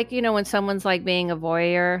it's like, when someone's like being a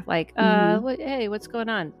voyeur, like, hey, what's going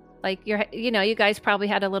on? Like you guys probably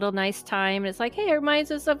had a little nice time. It's like, hey, it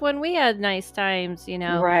reminds us of when we had nice times,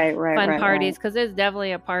 right, fun parties. Cause there's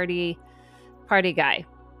definitely a party guy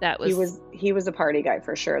that was, he was a party guy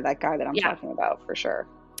for sure. That guy that I'm talking about for sure.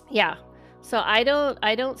 Yeah. So I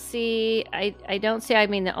don't see, I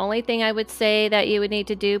mean, the only thing I would say that you would need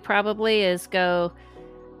to do probably is go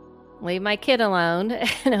leave my kid alone.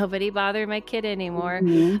 Nobody bother my kid anymore.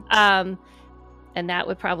 And that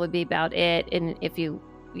would probably be about it. And if you,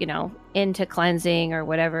 into cleansing or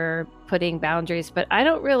whatever, putting boundaries, but I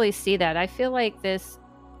don't really see that. I feel like this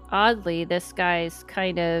guy's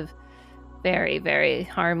kind of very, very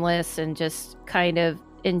harmless and just kind of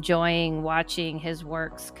enjoying watching his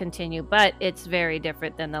works continue, but it's very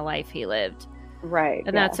different than the life he lived. Right.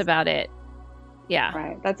 And that's about it. Yeah.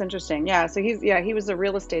 Right. That's interesting. Yeah. So he was a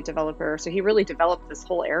real estate developer. So he really developed this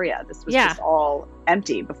whole area. This was just all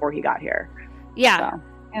empty before he got here. Yeah.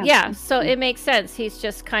 So it makes sense. He's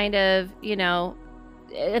just kind of,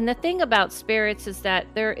 and the thing about spirits is that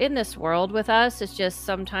they're in this world with us. It's just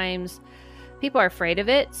sometimes people are afraid of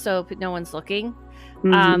it. So no one's looking.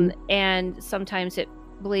 And sometimes it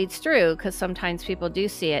bleeds through because sometimes people do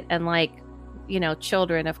see it. And like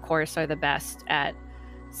children, of course, are the best at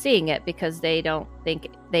seeing it because they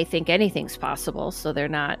think anything's possible. So they're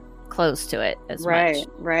not close to it as much.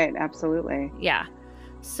 Right. Absolutely. Yeah.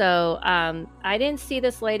 So I didn't see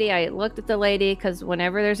this lady. I looked at the lady because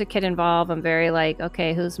whenever there's a kid involved, I'm very like,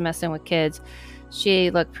 okay, who's messing with kids?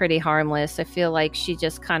 She looked pretty harmless. I feel like she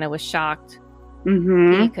just kind of was shocked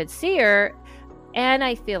he could see her. And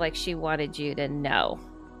I feel like she wanted you to know.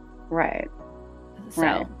 Right.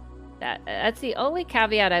 So that's the only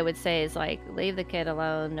caveat I would say is like, leave the kid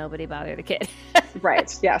alone. Nobody bother the kid.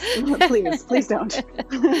 Right. Yes. Please don't.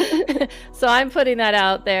 So I'm putting that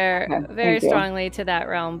out there Okay, very strongly to that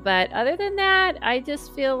realm. But other than that, I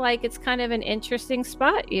just feel like it's kind of an interesting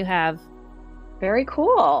spot you have. Very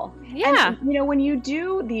cool. Yeah. And, when you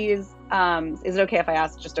do these, is it okay if I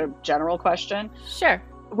ask just a general question? Sure.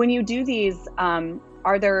 When you do these,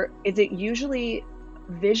 is it usually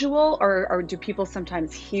visual or do people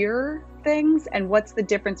sometimes hear things? And what's the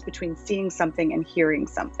difference between seeing something and hearing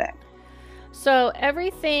something? So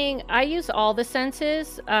everything, I use all the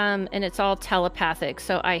senses, and it's all telepathic.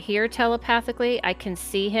 So I hear telepathically. I can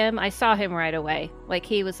see him. I saw him right away. Like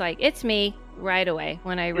he was like, it's me right away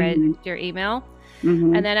when I read your email.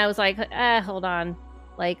 And then I was like, hold on.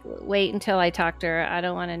 Like, wait until I talk to her. I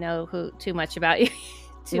don't want to know too much about you.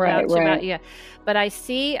 About you. But I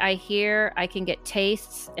see, I hear, I can get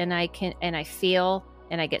tastes, and I feel,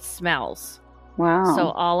 and I get smells. Wow. So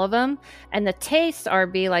all of them. And the tastes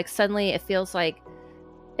like suddenly it feels like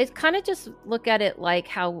it's kind of just look at it like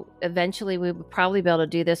how eventually we would probably be able to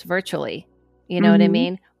do this virtually. You know what I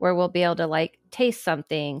mean? Where we'll be able to like taste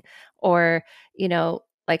something, or,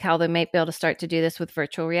 like how they might be able to start to do this with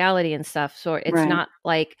virtual reality and stuff. So it's not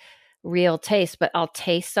like real taste, but I'll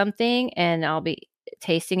taste something and I'll be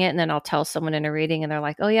tasting it, and then I'll tell someone in a reading and they're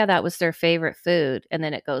like, oh yeah, that was their favorite food, and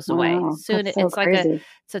then it goes away soon. It's like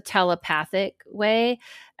it's a telepathic way.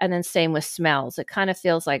 And then same with smells. It kind of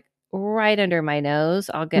feels like right under my nose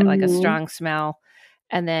I'll get like a strong smell,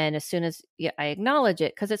 and then as soon as I acknowledge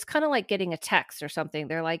it, because it's kind of like getting a text or something,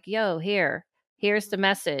 they're like, yo, here's the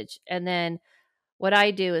message. And then what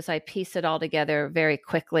I do is I piece it all together very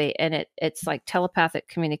quickly, and it's like telepathic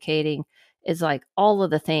communicating is like all of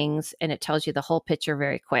the things, and it tells you the whole picture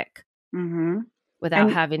very quick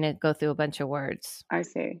without having to go through a bunch of words. I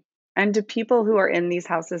see. And do people who are in these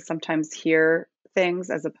houses sometimes hear things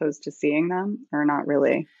as opposed to seeing them, or not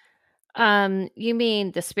really? You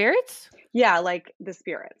mean the spirits? Yeah, like the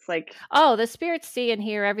spirits. Like, oh, the spirits see and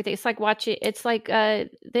hear everything. It's like watching. It's like the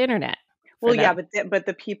internet. Well, yeah, but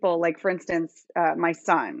the people, like for instance, my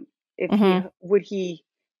son,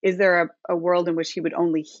 is there a world in which he would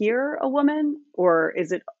only hear a woman, or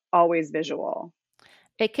is it always visual?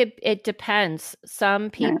 It depends. Some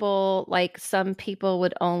people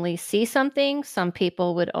would only see something. Some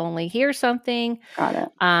people would only hear something. Got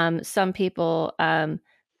it. Some people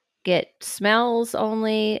get smells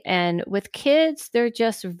only. And with kids, they're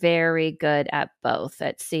just very good at both,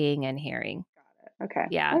 at seeing and hearing. Got it. Okay.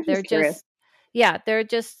 Yeah. They're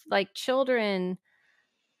just like children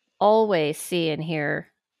always see and hear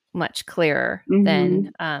much clearer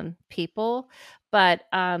than people. But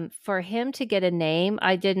for him to get a name,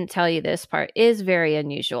 I didn't tell you this part, is very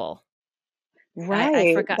unusual.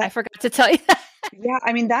 Right. I forgot to tell you that. Yeah,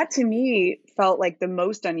 I mean, that to me felt like the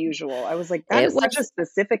most unusual. I was like, that is such a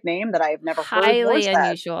specific name that I have never heard. Highly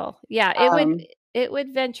unusual. Yeah, it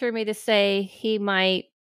would venture me to say he might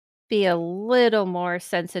be a little more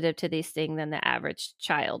sensitive to these things than the average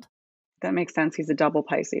child. That makes sense. He's a double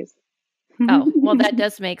Pisces. Oh, well, that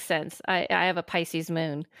does make sense. I have a Pisces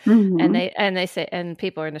moon, and they say, and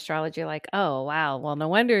people in astrology are like, oh, wow, well, no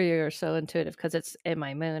wonder you're so intuitive, because it's in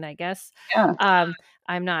my moon, I guess. Yeah.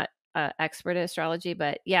 I'm not expert at astrology,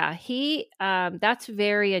 but yeah, that's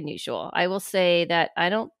very unusual. I will say that I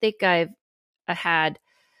don't think I've had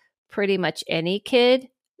pretty much any kid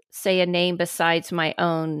say a name besides my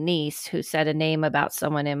own niece, who said a name about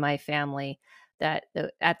someone in my family that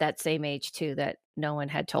at that same age too, that no one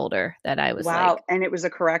had told her, that I was wow. Like, and it was a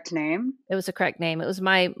correct name? It was a correct name. It was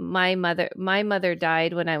my mother. My mother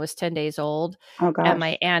died when I was 10 days old. Oh, gosh. And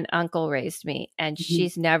my aunt and uncle raised me, and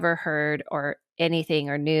she's never heard or anything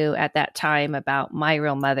or knew at that time about my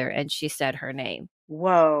real mother. And she said her name.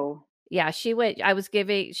 Whoa. Yeah, she was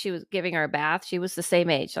giving her a bath. She was the same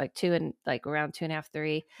age, like around 2.5,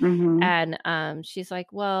 3. And she's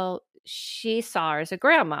like, well, she saw her as a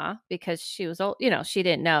grandma because she was old, she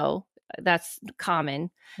didn't know. That's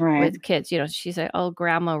common with kids. She said, oh,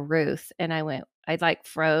 Grandma Ruth. And I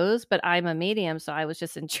froze, but I'm a medium. So I was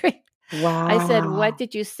just intrigued. Wow. I said, what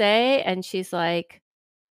did you say? And she's like,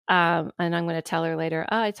 And I'm going to tell her later,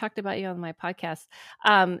 oh, I talked about you on my podcast.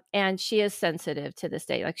 And she is sensitive to this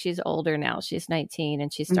day. Like she's older now. She's 19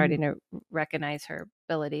 and she's Mhm. starting to recognize her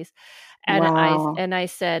abilities. Wow. And I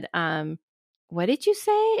said, what did you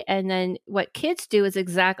say? And then what kids do is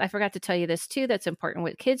I forgot to tell you this too. That's important.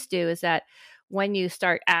 What kids do is that when you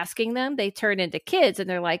start asking them, they turn into kids and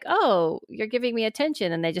they're like, oh, you're giving me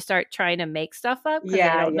attention. And they just start trying to make stuff up because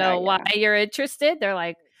they Yeah, don't yeah, know why yeah. you're interested. They're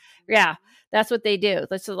like, yeah, that's what they do.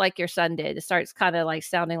 That's what, like your son did. It starts kind of like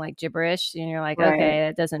sounding like gibberish. And you're like, Right, okay,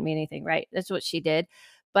 that doesn't mean anything. Right. That's what she did.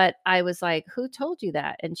 But I was like, who told you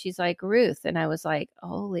that? And she's like, Ruth. And I was like,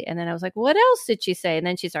 holy. And then I was like, what else did she say? And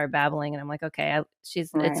then she started babbling. And I'm like, okay,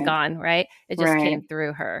 it's right, gone. Right. It just right. came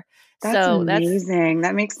through her. That's So amazing.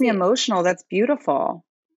 That makes me see, emotional. That's beautiful.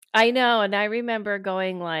 I know, and I remember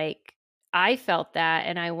going like I felt that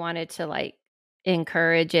and I wanted to like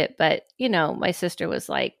encourage it, but my sister was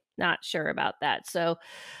like not sure about that. So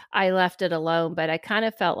I left it alone, but I kind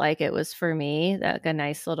of felt like it was for me, like a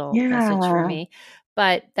nice little message for Yeah, me.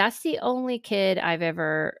 But that's the only kid I've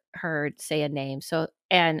ever heard say a name. So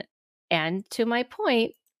and to my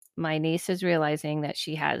point, my niece is realizing that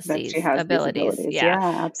she has that she these has these abilities. abilities. Yeah.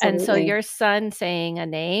 Yeah, And so absolutely. your son saying a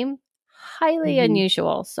name, highly Mhm.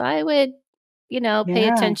 unusual. So I would, pay Yeah.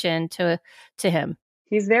 attention to him.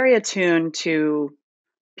 He's very attuned to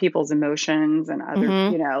people's emotions and other,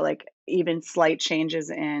 Mhm. like even slight changes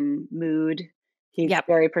in mood. He's Yep.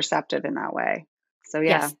 very perceptive in that way. So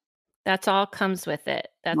yeah. Yes. That's all comes with it.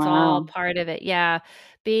 That's all Wow. part of it. Yeah.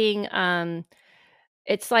 Being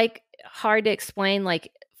it's like hard to explain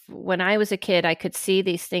like when I was a kid I could see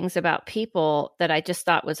these things about people that I just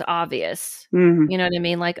thought was obvious. Mhm. You know what I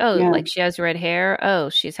mean? Like, oh, Yeah. like she has red hair. Oh,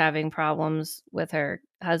 she's having problems with her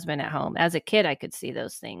husband at home. As a kid I could see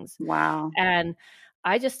those things. Wow. And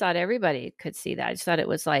I just thought everybody could see that. I just thought it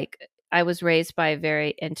was like I was raised by a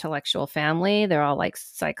very intellectual family. They're all like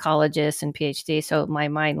psychologists and PhD. So my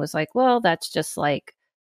mind was like, well, that's just like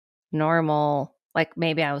normal. Like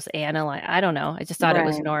maybe I was I don't know. I just thought it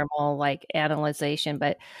was Right. normal, like analyzation.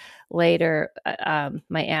 But later,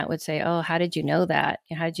 my aunt would say, "Oh, how did you know that?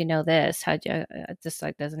 How did you know this? How'd you?" Just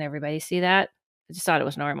like, doesn't everybody see that? I just thought it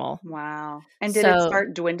was normal. Wow. And did it So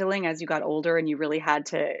start dwindling as you got older and you really had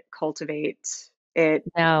to cultivate it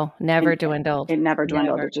no, never and dwindled. it never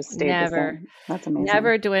dwindled, Never, it just stayed the never. same? That's amazing.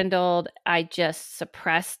 Never dwindled. I just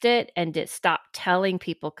suppressed it and did stop telling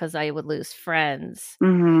people because I would lose friends.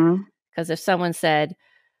 Mhm. Because if someone said,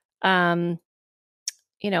 um,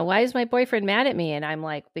 why is my boyfriend mad at me? And I'm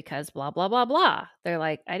like, because blah, blah, blah, blah. They're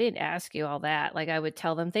like, I didn't ask you all that. Like I would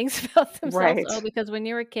tell them things about themselves. Right. Oh, because when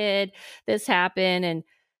you were a kid, this happened. And,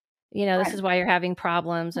 this Right. is why you're having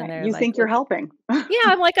problems. And Right. they're You like, think you're helping. yeah,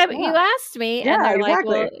 I'm like, Yeah. you asked me, and Yeah,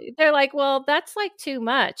 exactly. they're like, well, that's like too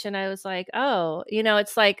much, and I was like, oh,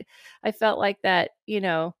 it's like I felt like that,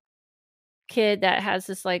 kid that has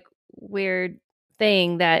this like weird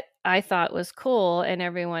thing that I thought was cool and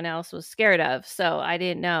everyone else was scared of, so I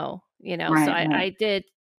didn't know, so Right, right. I did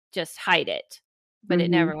just hide it, but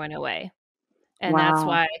it Mhm. never went away. And that's Wow.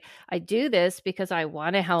 why I do this because I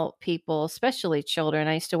want to help people, especially children.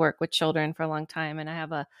 I used to work with children for a long time and I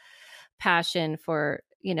have a passion for,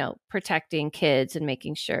 protecting kids and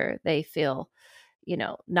making sure they feel,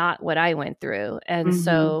 not what I went through. And Mhm.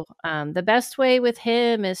 so the best way with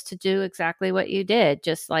him is to do exactly what you did,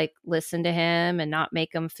 just like listen to him and not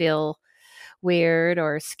make him feel weird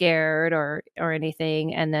or scared or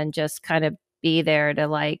anything. And then just kind of be there to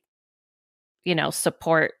like,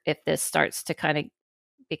 support if this starts to kind of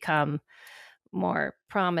become more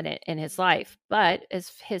prominent in his life. But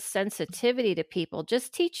as his sensitivity to people,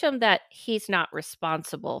 just teach him that he's not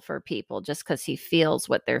responsible for people just because he feels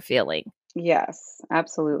what they're feeling. Yes,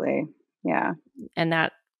 absolutely. Yeah. And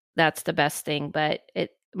that's the best thing. But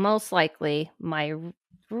it most likely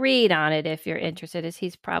read on it, if you're interested, is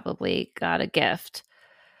he's probably got a gift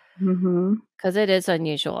Mhm. because it is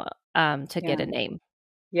unusual to get Yeah. a name.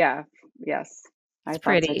 Yeah. Yes. I It's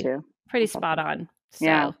thought so too. I pretty thought spot so. on.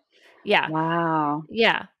 Yeah. So yeah. Wow.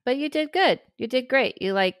 Yeah. But you did good. You did great.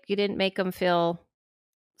 You didn't make them feel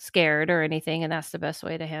scared or anything, and that's the best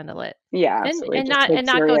way to handle it. Yeah, And absolutely. and Just not take and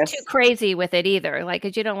not go too serious. crazy with it either, like,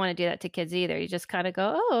 'cause you don't wanna do that to kids either. You just kinda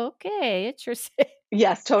go, "Oh, okay, interesting."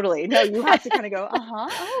 Yes, totally. No, you have to kinda go, "Uh-huh,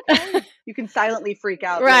 oh, okay." You can silently freak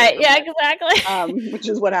out a Right, little yeah, bit, exactly. which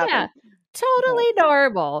is what Yeah, happened. But totally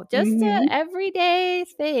normal, just a mhm. everyday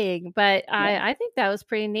thing, but Yeah. I think that was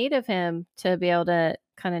pretty neat of him to be able to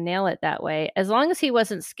kinda nail it that way, as long as he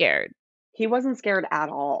wasn't scared. He wasn't scared at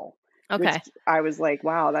all, which Okay. I was like,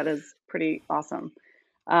 "Wow, that is pretty awesome."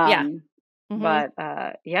 Yeah. Um, Mhm.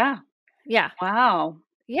 but, yeah. Yeah. Wow.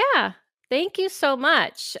 Yeah. Thank you so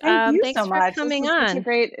much. Thank you Thanks so for much. This coming was such a on.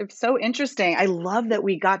 great, it's so interesting. I love that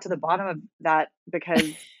we got to the bottom of that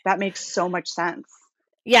because that makes so much sense.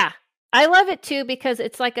 Yeah. I love it too because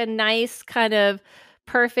it's like a nice kind of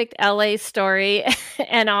perfect LA story.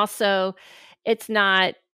 And also, it's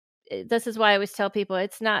not, this is why I always tell people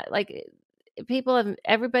it's not like people have,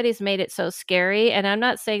 everybody's made it so scary. And I'm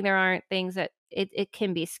not saying there aren't things that it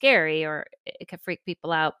can be scary or it can freak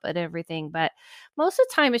people out, but everything. But most of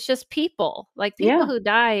the time, it's just people like people Yeah. who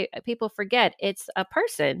die, people forget it's a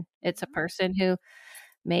person. It's a person who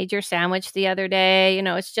made your sandwich the other day.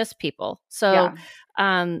 It's just people. So, Yeah.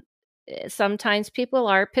 um, sometimes people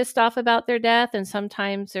are pissed off about their death, and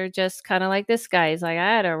sometimes they're just kind of like this guy. He's like,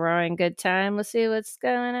 I had a roaring good time. Let's see what's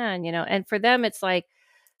going on. And for them, it's like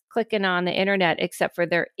clicking on the internet, except for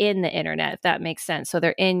they're in the internet, if that makes sense. So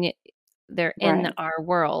they're in Right. our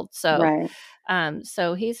world. So, Right.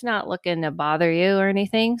 so he's not looking to bother you or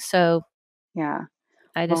anything. So Yeah.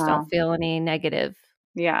 I just don't Wow. feel any negative.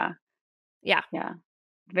 Yeah. Yeah. Yeah.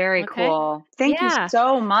 Very Okay. cool. Thank you Yeah.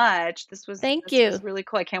 so much. This was Thank this was you. really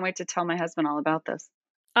cool. I can't wait to tell my husband all about this.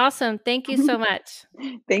 Awesome. Thank you so much.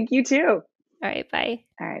 Thank you too. All right. Bye.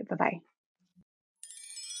 All right. Bye-bye.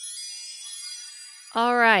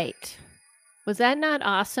 All right. Was that not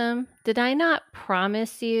awesome? Did I not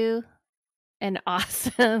promise you an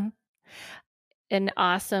awesome, an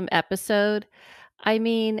awesome episode? I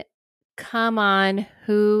mean, come on.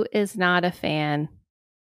 Who is not a fan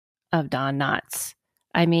of Don Knotts?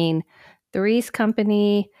 I mean, Three's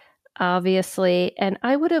Company, obviously, and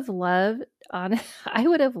I would have loved on I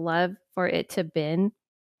would have loved for it to been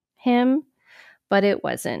him, but it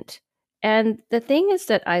wasn't. And the thing is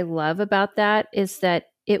that I love about that is that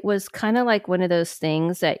it was kind of like one of those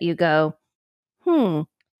things that you go, hmm,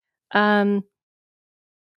 um,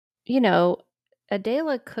 you know,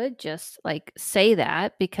 Adela could just like say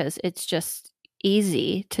that because it's just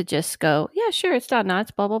easy to just go, yeah, sure, it's dot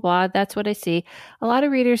knots, blah, blah, blah. That's what I see. A lot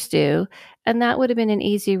of readers do. And that would have been an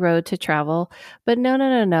easy road to travel. But no, no,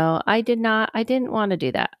 no, no. I didn't want to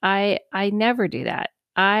do that. I never do that.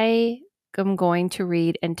 I am going to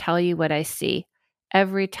read and tell you what I see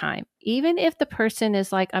every time. Even if the person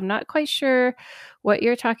is like, I'm not quite sure what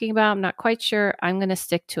you're talking about. I'm not quite sure. I'm going to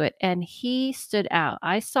stick to it. And he stood out.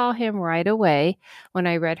 I saw him right away when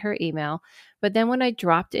I read her email. But then when I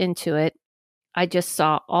dropped into it, I just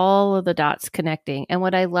saw all of the dots connecting. And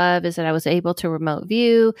what I love is that I was able to remote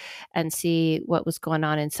view and see what was going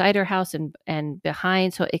on inside her house and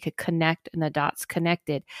behind so it could connect and the dots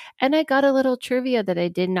connected. And I got a little trivia that I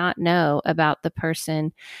did not know about the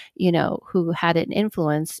person, who had an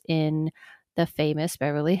influence in the famous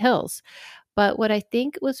Beverly Hills. But what I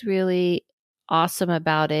think was really awesome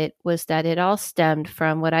about it was that it all stemmed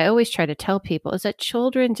from what I always try to tell people is that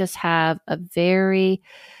children just have a very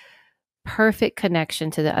perfect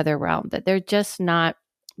connection to the other realm, that they're just not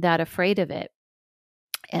that afraid of it.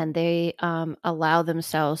 And they allow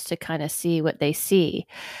themselves to kind of see what they see.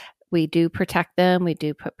 We do protect them, we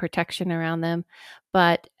do put protection around them.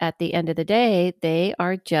 But at the end of the day,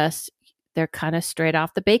 they're kind of straight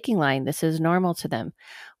off the baking line. This is normal to them.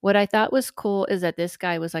 What I thought was cool is that this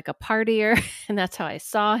guy was like a partier, and that's how I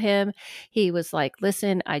saw him. He was like,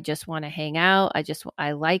 listen, I just want to hang out.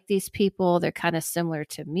 I like these people. They're kind of similar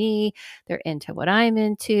to me. They're into what I'm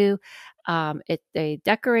into. They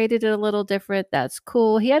decorated it a little different. That's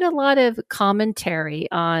cool. He had a lot of commentary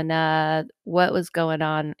on what was going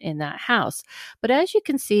on in that house. But as you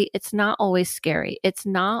can see, it's not always scary. It's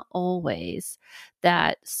not always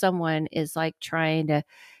that someone is like trying to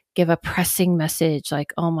give a pressing message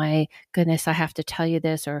like, oh my goodness, I have to tell you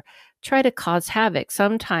this, or try to cause havoc.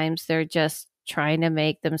 Sometimes they're just trying to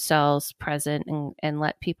make themselves present and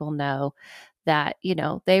let people know that,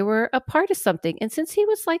 they were a part of something. And since he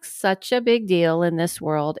was like such a big deal in this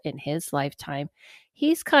world in his lifetime,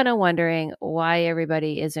 he's kind of wondering why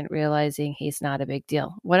everybody isn't realizing he's not a big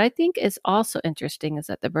deal. What I think is also interesting is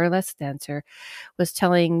that the burlesque dancer was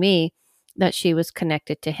telling me that she was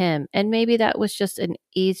connected to him. And maybe that was just an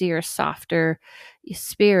easier, softer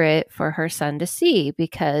spirit for her son to see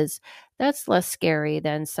because that's less scary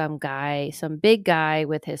than some big guy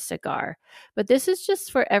with his cigar. But this is just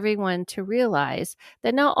for everyone to realize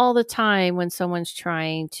that not all the time when someone's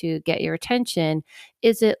trying to get your attention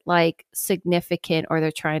is it like significant or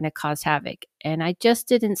they're trying to cause havoc. And I just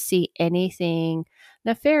didn't see anything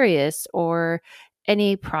nefarious or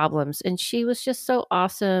any problems. And she was just so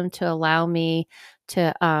awesome to allow me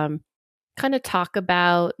to kind of talk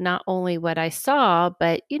about not only what I saw,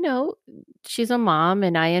 but, she's a mom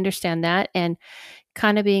and I understand that. And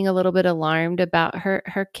kind of being a little bit alarmed about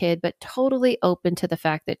her kid, but totally open to the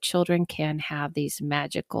fact that children can have these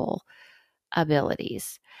magical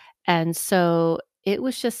abilities. And so it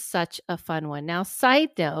was just such a fun one. Now, side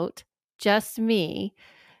note, just me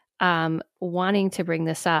wanting to bring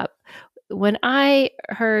this up. When I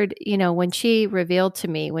heard, when she revealed to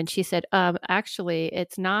me, when she said, actually,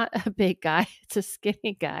 it's not a big guy, it's a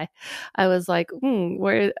skinny guy, I was like,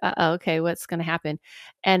 okay, what's going to happen?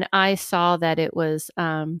 And I saw that it was,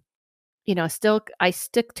 still, I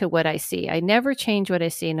stick to what I see. I never change what I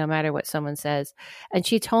see, no matter what someone says. And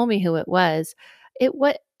she told me who it was.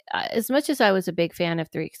 What, as much as I was a big fan of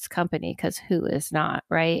Three's Company, because who is not,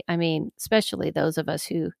 right? I mean, especially those of us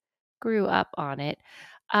who grew up on it.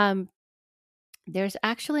 Um, there's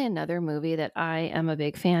actually another movie that I am a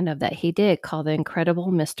big fan of that he did called The Incredible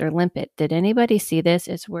Mr. Limpet. Did anybody see this?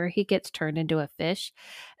 It's where he gets turned into a fish.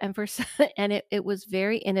 And and it was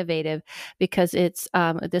very innovative because it's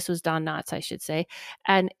this was Don Knotts, I should say.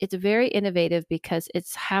 And it's very innovative because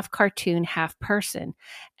it's half cartoon, half person.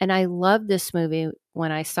 And I love this movie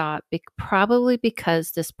when I saw it, probably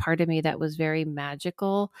because this part of me that was very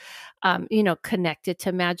magical, connected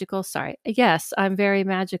to magical. Sorry. Yes, I'm very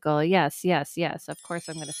magical. Yes, yes, yes. Of course,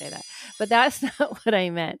 I'm going to say that. But that's not what I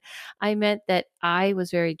meant. I meant that I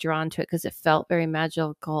was very drawn to it because it felt very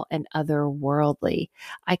magical and otherworldly.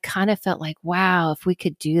 I kind of felt like, wow, if we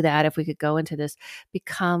could do that, if we could go into this,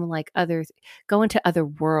 go into other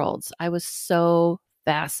worlds. I was so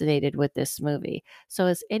fascinated with this movie. So,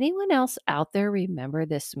 does anyone else out there remember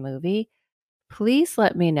this movie? Please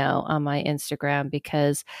let me know on my Instagram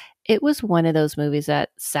because it was one of those movies that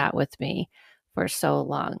sat with me for so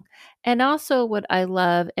long. And also, what I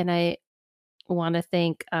love, and I want to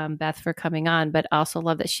thank Beth for coming on, but also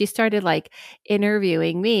love that she started like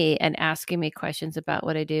interviewing me and asking me questions about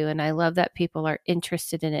what I do. And I love that people are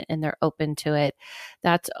interested in it and they're open to it.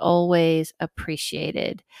 That's always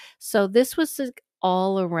appreciated. So this was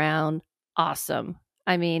all around awesome.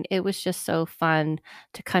 I mean, it was just so fun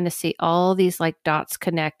to kind of see all these like dots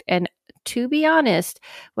connect. And to be honest,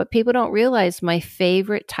 what people don't realize, my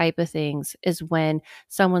favorite type of things is when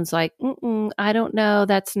someone's like, I don't know,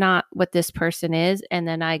 that's not what this person is. And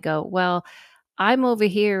then I go, well, I'm over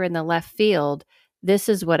here in the left field. This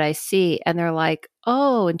is what I see. And they're like,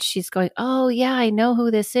 oh, and she's going, oh, yeah, I know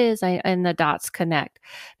who this is. And the dots connect.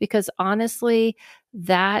 Because honestly,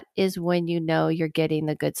 that is when you know you're getting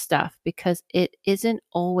the good stuff because it isn't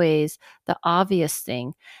always the obvious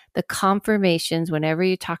thing. The confirmations, whenever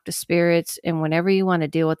you talk to spirits and whenever you want to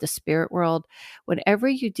deal with the spirit world, whenever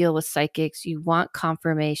you deal with psychics, you want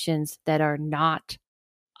confirmations that are not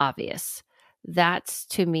obvious. That's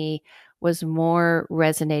to me was more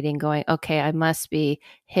resonating, going, okay, I must be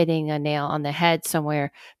hitting a nail on the head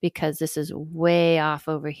somewhere because this is way off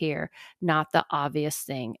over here, not the obvious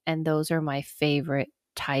thing. And those are my favorite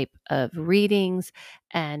type of readings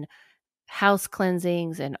and house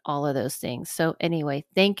cleansings and all of those things. So, anyway,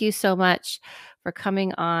 thank you so much for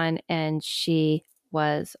coming on. And she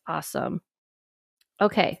was awesome.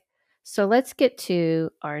 Okay, so let's get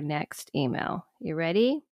to our next email. You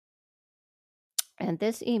ready? And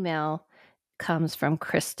this email comes from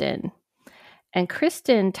Kristen. And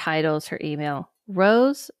Kristen titles her email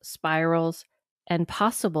Rose, Spirals, and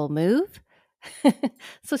Possible Move.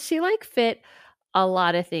 So she fit a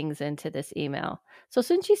lot of things into this email. So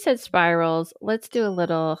since she said spirals, let's do a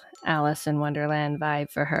little Alice in Wonderland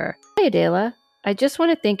vibe for her. Hi, Adela. I just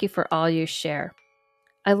want to thank you for all you share.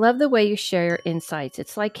 I love the way you share your insights.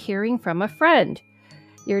 It's like hearing from a friend.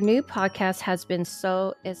 Your new podcast has been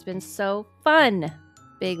so fun.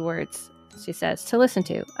 Big words, she says, to listen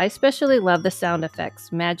to. I especially love the sound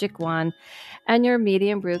effects, Magic Wand, and your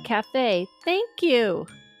Medium Brew Cafe. Thank you.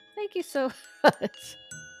 Thank you so much.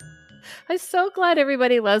 I'm so glad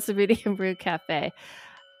everybody loves the Medium Brew Cafe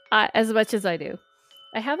as much as I do.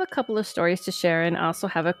 I have a couple of stories to share and also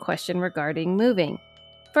have a question regarding moving.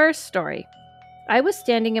 First story. I was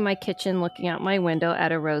standing in my kitchen looking out my window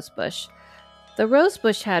at a rose bush. The rose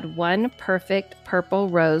bush had one perfect purple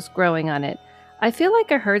rose growing on it. I feel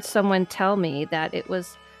like I heard someone tell me that it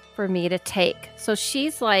was for me to take. So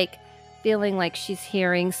she's feeling like she's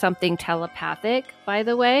hearing something telepathic, by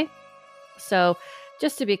the way. So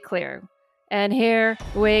just to be clear. And here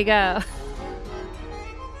we go.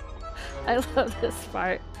 I love this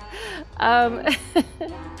part.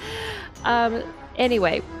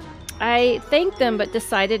 Anyway, I thanked them but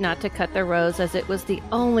decided not to cut the rose as it was the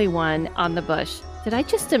only one on the bush. Did I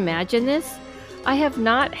just imagine this? I have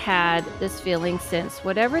not had this feeling since.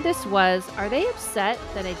 Whatever this was, are they upset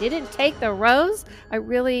that I didn't take the rose? I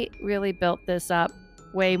really, really built this up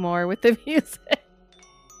way more with the music.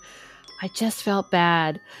 I just felt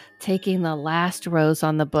bad taking the last rose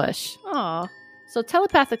on the bush. Aw. So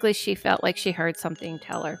telepathically, she felt like she heard something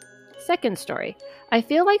tell her. Second story. I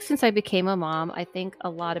feel like since I became a mom, I think a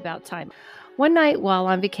lot about time. One night while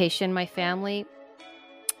on vacation, with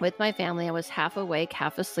my family, I was half awake,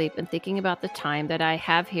 half asleep, and thinking about the time that I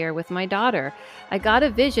have here with my daughter. I got a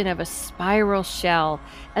vision of a spiral shell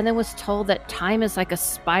and then was told that time is like a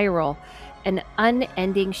spiral, an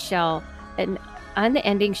unending shell. We're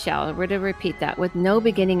going to repeat that, with no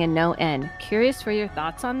beginning and no end. Curious for your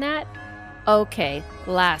thoughts on that? Okay,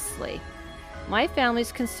 lastly, my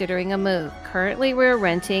family's considering a move. Currently, we're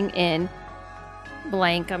renting in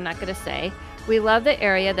blank, I'm not going to say. We love the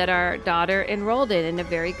area that our daughter enrolled in a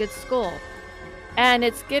very good school. And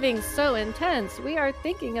it's getting so intense. We are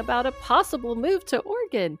thinking about a possible move to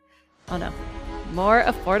Oregon. Oh no, more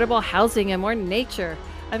affordable housing and more nature.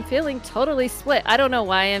 I'm feeling totally split. I don't know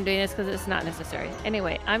why I'm doing this because it's not necessary.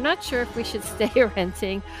 Anyway, I'm not sure if we should stay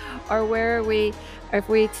renting or if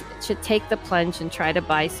we should take the plunge and try to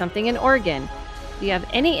buy something in Oregon. Do you have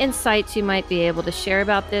any insights you might be able to share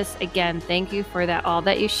about this? Again, thank you for all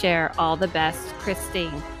that you share. All the best,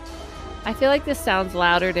 Christine. I feel like this sounds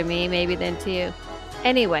louder to me maybe than to you.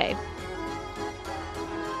 Anyway,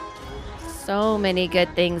 so many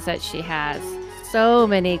good things that she has. So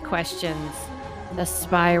many questions. The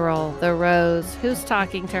spiral, the rose, who's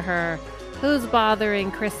talking to her, who's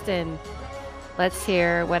bothering Kristen. Let's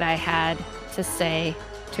hear what I had to say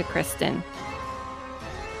to Kristen.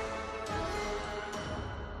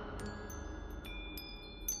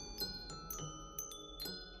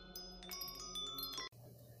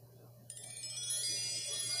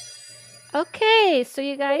 Okay, so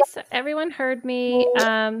you guys, everyone heard me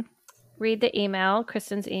read the email,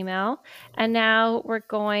 Kristen's email, and now we're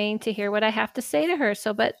going to hear what I have to say to her.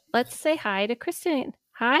 But let's say hi to Kristen.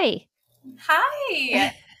 Hi.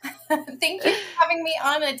 Hi. Thank you for having me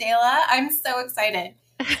on, Adela. I'm so excited.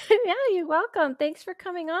 Yeah, you're welcome. Thanks for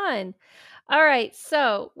coming on. All right,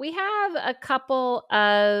 so we have a couple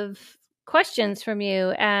of questions from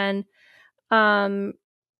you, and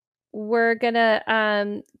we're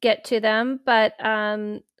gonna get to them, but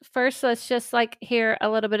first let's just hear a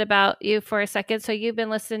little bit about you for a second. So you've been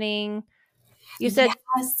listening. You said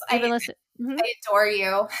yes, you've been listening. Mm-hmm. I adore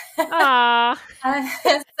you. Aww.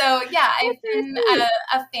 So yeah, I've been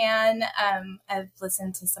a fan. I've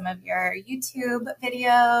listened to some of your YouTube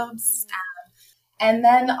videos, and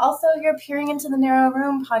then also your Peering into the Narrow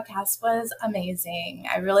Room podcast was amazing.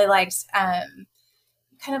 I really liked kind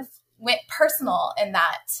of went personal in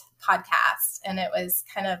that podcast, and it was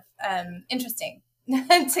kind of interesting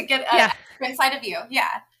to get inside of you.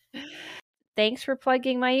 Yeah. Thanks for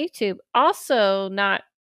plugging my YouTube. Also not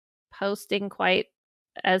posting quite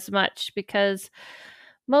as much because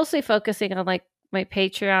mostly focusing on my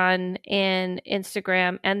Patreon and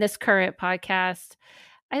Instagram and this current podcast.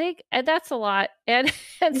 I think that's a lot, and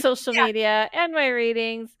social media and my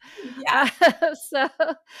readings. Yeah.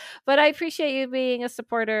 But I appreciate you being a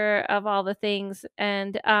supporter of all the things,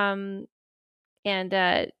 and I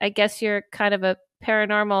guess you're kind of a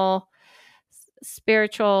paranormal,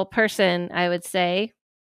 spiritual person, I would say.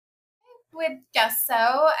 Would guess so.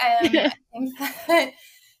 I think that,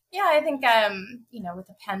 I think with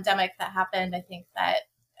the pandemic that happened, I think that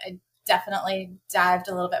I definitely dived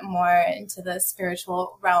a little bit more into the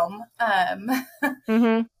spiritual realm,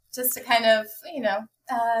 just to kind of,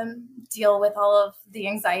 deal with all of the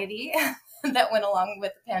anxiety that went along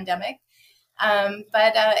with the pandemic.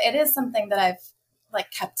 But it is something that I've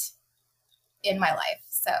kept in my life.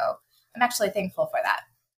 So I'm actually thankful for that.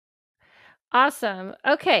 Awesome.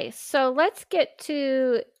 Okay, so let's get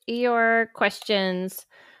to your questions.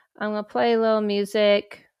 I'm going to play a little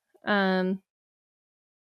music to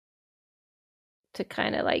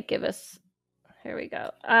kind of give us, here we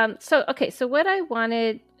go. So what I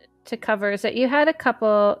wanted to cover is that you had a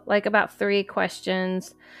couple, about 3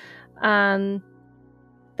 questions. The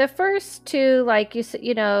first 2, you said,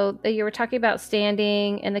 you were talking about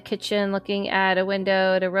standing in the kitchen, looking at a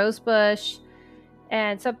window at a rose bush,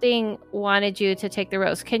 and something wanted you to take the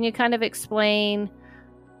rose. Can you kind of explain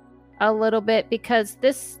a little bit, because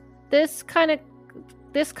this kind of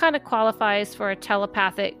qualifies for a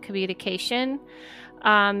telepathic communication,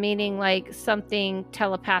 meaning something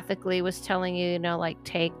telepathically was telling you,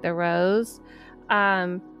 take the rose.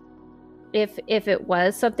 If it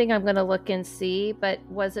was something, I'm going to look and see, but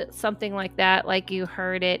was it something like that, you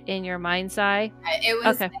heard it in your mind's eye? It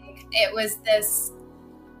was okay. It was this,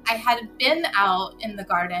 I had been out in the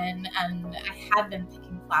garden and I had been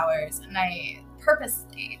picking flowers, and I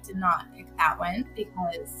purposely did not pick that one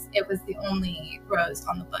because it was the only rose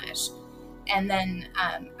on the bush. And then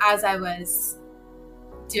as I was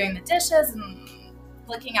doing the dishes and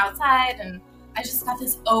looking outside, and I just got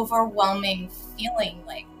this overwhelming feeling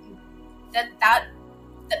that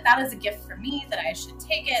is a gift for me, that I should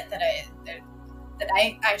take it, that I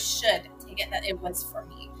should take it, that it was for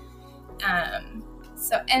me.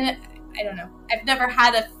 So, and I don't know, I've never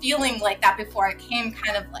had a feeling like that before. It came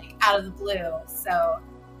kind of like out of the blue. So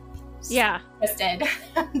yeah, interested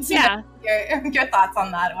yeah. Your thoughts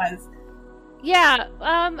on that was. Yeah,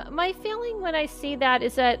 my feeling when I see that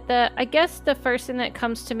is that I guess the first thing that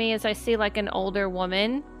comes to me is I see like an older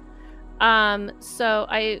woman. So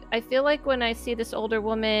I feel like when I see this older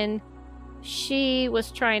woman, she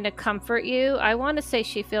was trying to comfort you. I want to say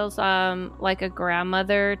she feels like a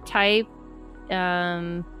grandmother type.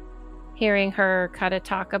 Hearing her kind of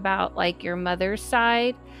talk about like your mother's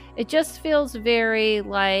side, it just feels very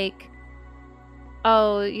like,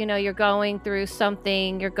 oh, you know, you're going through some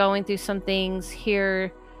things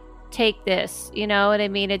here, take this, you know what I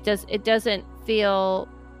mean? It doesn't feel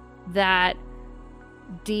that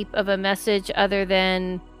deep of a message, other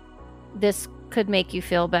than this could make you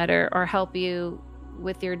feel better or help you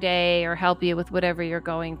with your day or help you with whatever you're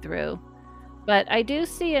going through. But I do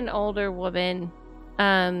see an older woman.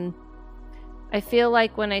 I feel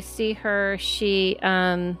like when I see her, she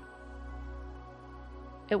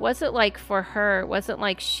it wasn't like for her, it wasn't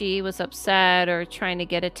like she was upset or trying to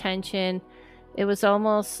get attention. It was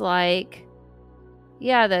almost like,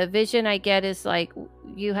 yeah, the vision I get is like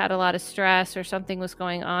you had a lot of stress or something was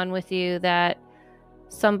going on with you that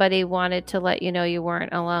somebody wanted to let you know you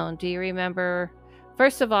weren't alone. Do you remember,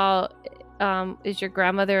 first of all, is your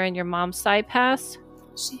grandmother and your mom's side passed?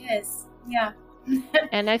 She is, yeah.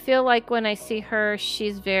 And I feel like when I see her,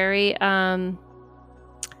 she's very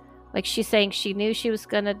like she's saying she knew she was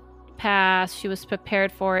gonna pass, she was prepared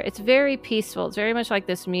for it. It's very peaceful. It's very much like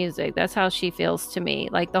this music. That's how she feels to me.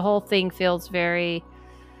 Like the whole thing feels very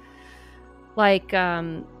like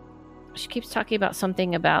she keeps talking about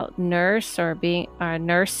something about nurse or being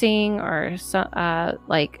nursing or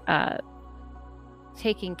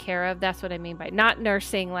taking care of. That's what I mean by not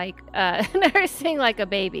nursing like nursing like a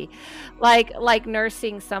baby, like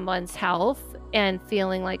nursing someone's health and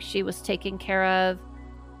feeling like she was taken care of.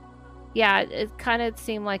 Yeah, it kind of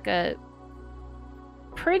seemed like a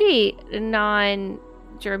pretty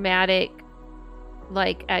non-dramatic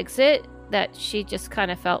like exit that she just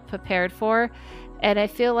kind of felt prepared for. And I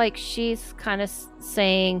feel like she's kind of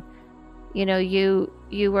saying, you know, you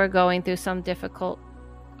were going through some difficult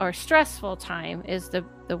or stressful time is the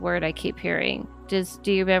word I keep hearing. Do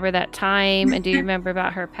you remember that time? And do you remember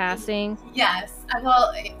about her passing? Yes.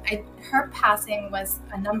 Well, her passing was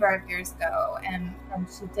a number of years ago, and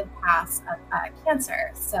she did pass of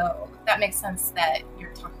cancer. So that makes sense that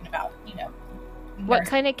you're talking about, you know. What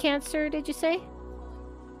kind of cancer did you say?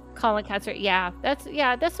 Colon cancer. Yeah, that's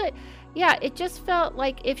what. Yeah, it just felt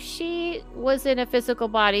like if she was in a physical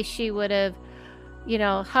body, she would have, you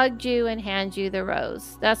know, hugged you and handed you the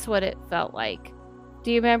rose. That's what it felt like.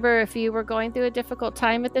 Do you remember if you were going through a difficult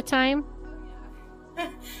time at the time? I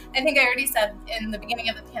think I already said in the beginning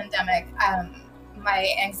of the pandemic,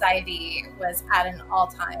 my anxiety was at an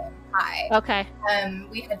all-time high. Okay.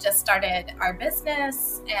 We had just started our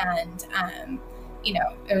business, and you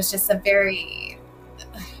know, it was just a very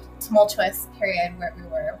tumultuous period where we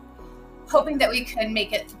were hoping that we could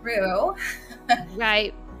make it through.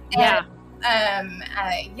 Right. Yeah.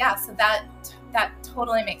 Yeah. So that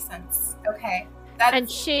totally makes sense. Okay.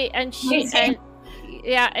 And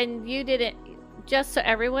you didn't, just so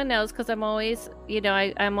everyone knows, because I'm always, you know,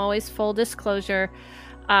 I'm always full disclosure.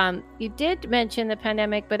 You did mention the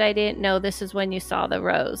pandemic, but I didn't know this is when you saw the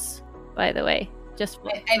rose, by the way. I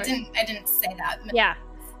didn't say that.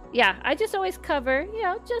 Yeah. I just always cover, you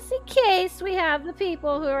know, just in case we have the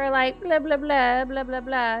people who are like, blah, blah, blah, blah, blah,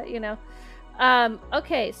 blah, you know.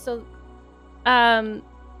 Okay. So,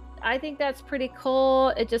 I think that's pretty cool.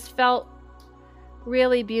 It just felt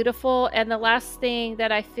really beautiful. And the last thing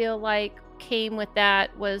that I feel like came with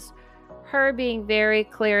that was her being very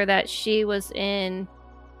clear that she was in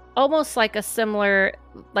almost like a similar,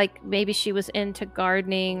 like maybe she was into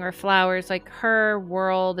gardening or flowers. Like her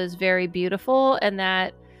world is very beautiful, and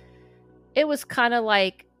that it was kind of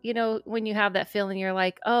like, you know, when you have that feeling, you're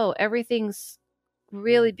like, oh, everything's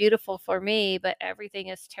really beautiful for me, but everything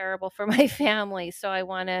is terrible for my family. So I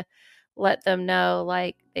want to let them know,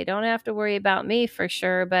 like, they don't have to worry about me for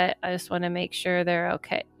sure, but I just want to make sure they're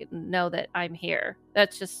okay, know that I'm here.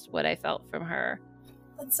 That's just what I felt from her.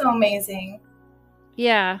 That's so amazing.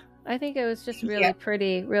 Yeah, I think it was just really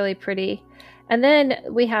pretty, really pretty. And then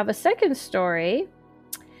we have a second story.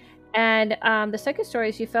 And the second story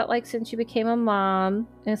is you felt like since you became a mom,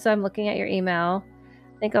 and so I'm looking at your email,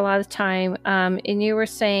 I think a lot of time, and you were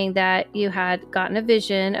saying that you had gotten a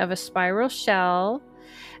vision of a spiral shell,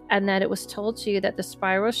 and that it was told to you that the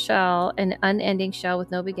spiral shell, an unending shell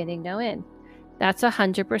with no beginning, no end. That's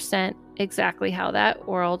 100% exactly how that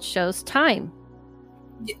world shows time.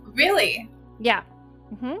 Really? Yeah.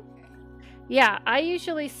 Yeah, I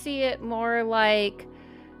usually see it more like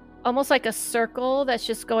almost like a circle that's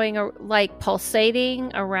just going like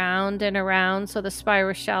pulsating around and around, so the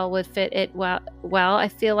spiral shell would fit it well. I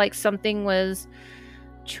feel like something was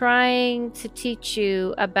trying to teach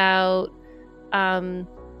you about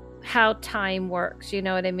how time works, you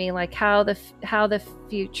know what I mean, like how the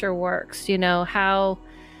future works, you know, how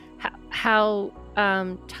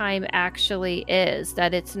time actually is,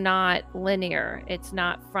 that it's not linear, it's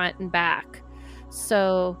not front and back.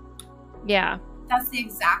 So yeah, that's the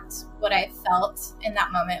exact what I felt in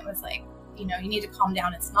that moment, was like, you know, you need to calm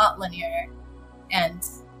down, it's not linear, and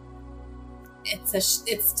it's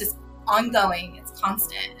just ongoing, it's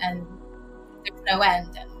constant, and there's no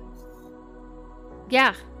end. And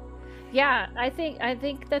yeah, I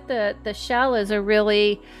think that the shell is a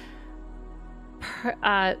really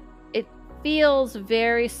it feels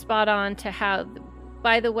very spot on to how,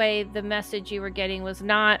 by the way, the message you were getting was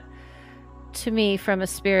not to me from a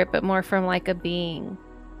spirit, but more from like a being.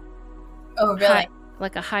 Oh, really?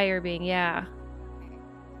 Like a higher being. Yeah.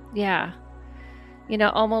 You know,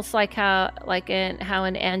 almost like how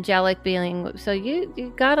an angelic being. So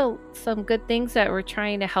you got some good things that were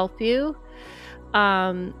trying to help you.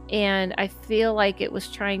 And I feel like it was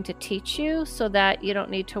trying to teach you so that you don't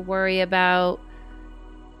need to worry about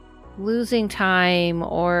losing time,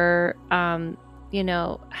 or you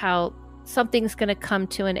know, how something's going to come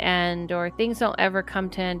to an end, or things don't ever come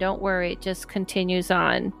to an end. Don't worry, it just continues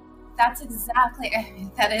on. That's exactly,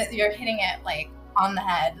 that is, you're hitting it like on the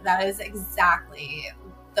head. That is exactly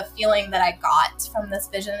the feeling that I got from this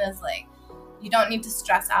vision, is like, you don't need to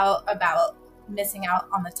stress out about missing out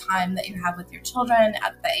on the time that you have with your children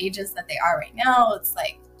at the ages that they are right now. It's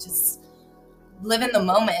like, just live in the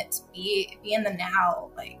moment, be in the now.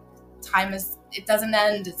 Like, time it doesn't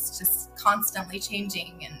end, it's just constantly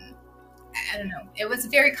changing. And I don't know, it was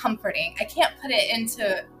very comforting. I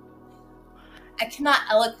cannot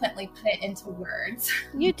eloquently put it into words.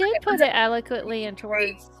 You did put it eloquently into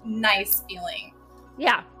words. Nice feeling.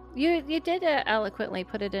 Yeah, you did eloquently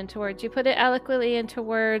put it into words. You put it eloquently into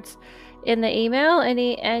words in the email,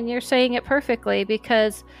 and you're saying it perfectly,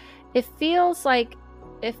 because it feels like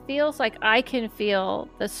I can feel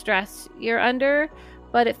the stress you're under,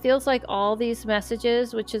 but it feels like all these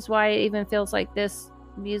messages, which is why it even feels like this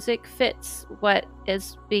music fits what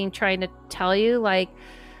is being trying to tell you, like,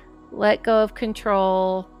 let go of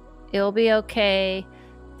control, it'll be okay,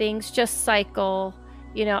 things just cycle.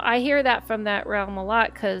 You know, I hear that from that realm a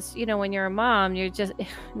lot, because, you know, when you're a mom, you're just,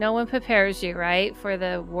 no one prepares you, right, for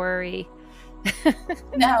the worry.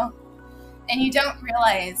 No. And you don't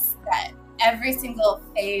realize that every single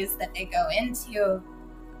phase that they go into,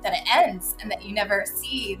 that it ends, and that you never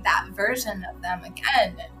see that version of them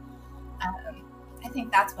again. And I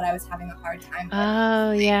think that's what I was having a hard time with.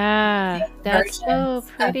 Oh, yeah. That's so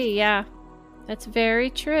pretty. Yeah. That's very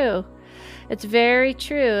true. It's very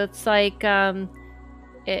true. It's like,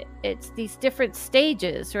 it's these different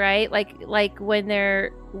stages, right? Like when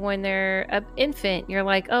they're an infant, you're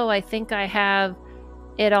like, oh, I think I have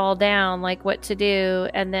it all down, like what to do.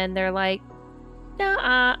 And then they're like, no,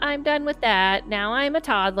 I'm done with that. Now I'm a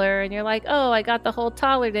toddler. And you're like, oh, I got the whole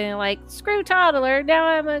toddler. Then you're like, screw toddler. Now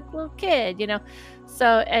I'm a little kid, you know?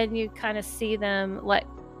 So, and you kind of see them let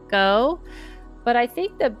go. But I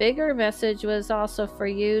think the bigger message was also for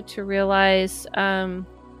you to realize that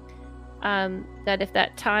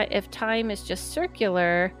if time is just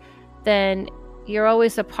circular, then you're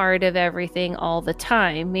always a part of everything all the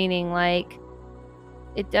time. Meaning, like,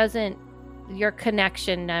 your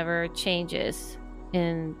connection never changes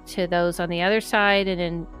into those on the other side and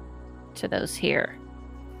into those here.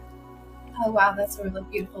 Oh, wow. That's a really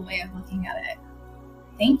beautiful way of looking at it.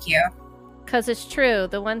 Thank you. Because it's true.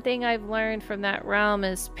 The one thing I've learned from that realm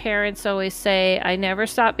is parents always say, I never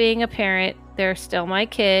stop being a parent. They're still my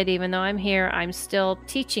kid. Even though I'm here, I'm still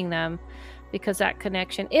teaching them, because that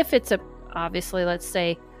connection, if it's obviously, let's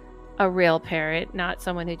say, a real parent, not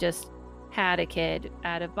someone who just had a kid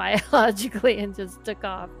out of biologically and just took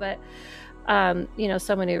off, but you know,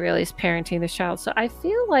 someone who really is parenting the child. So I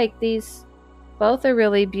feel like these both are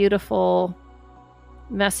really beautiful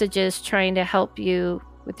messages trying to help you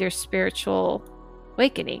with your spiritual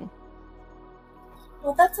awakening.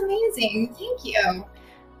 Well, that's amazing. Thank you.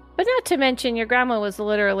 But not to mention, your grandma was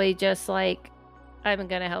literally just like, I'm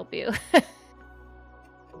gonna help you.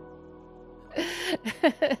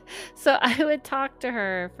 So I would talk to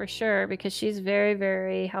her for sure, because she's very,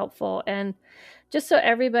 very helpful. And just so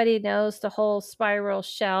everybody knows, the whole spiral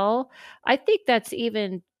shell, I think that's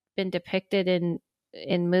even been depicted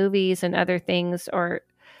in movies and other things, or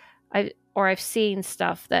I've seen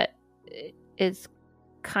stuff that is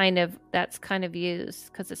that's kind of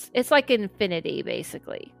used, because it's like infinity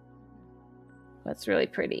basically. That's really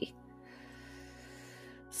pretty.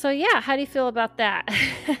 So yeah, how do you feel about that?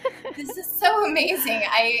 This is so amazing.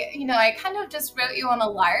 I kind of just wrote you on a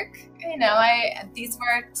lark. These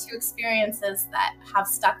were two experiences that have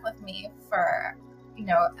stuck with me for,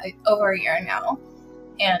 over a year now.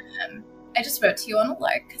 And I just wrote to you on a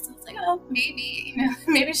lark because I was like, oh, maybe,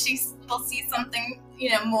 maybe she will see something,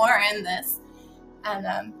 more in this.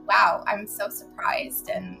 And wow, I'm so surprised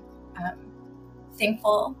and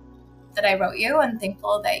thankful that I wrote you, and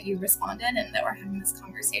thankful that you responded and that we're having this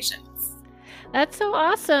conversation. That's so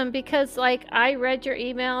awesome, because like I read your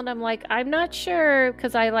email and I'm like, I'm not sure,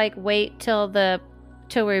 because I like wait till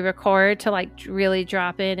we record to like really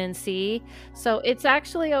drop in and see. So it's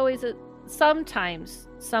actually always sometimes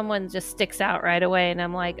someone just sticks out right away and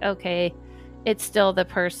I'm like, okay, it's still the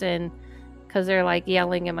person, because they're like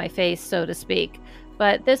yelling in my face, so to speak.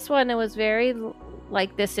 But this one, it was very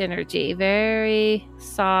like this energy, very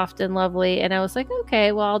soft and lovely. And I was like,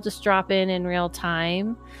 okay, well, I'll just drop in real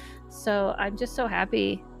time. So I'm just so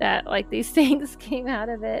happy that like these things came out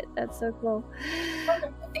of it. That's so cool.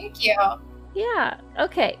 Thank you. Yeah.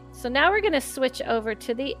 Okay. So now we're going to switch over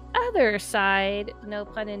to the other side, no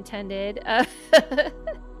pun intended,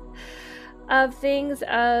 of things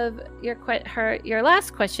of your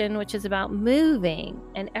last question, which is about moving.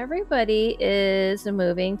 And everybody is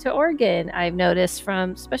moving to Oregon. I've noticed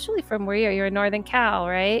especially from where you're in Northern Cal,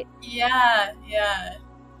 right? Yeah.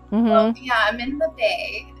 Mm-hmm. Well, yeah, I'm in the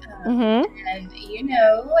Bay, and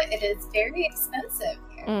it is very expensive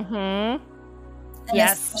here. Mm-hmm. And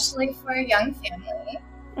yes, especially for a young family,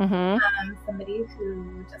 somebody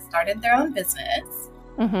who just started their own business.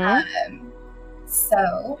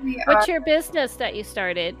 So what's your business that you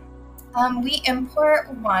started? We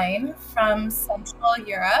import wine from Central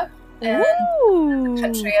Europe and the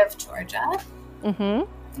country of Georgia.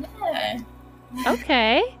 Yeah.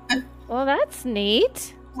 Okay. Well, that's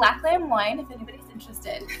neat. Black lamb wine, if anybody's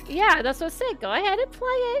interested. Yeah, that's what I said. Go ahead and play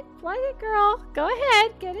it, girl. Go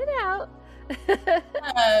ahead, get it out.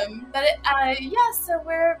 So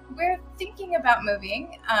we're thinking about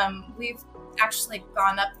moving. We've actually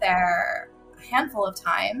gone up there a handful of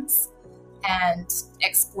times and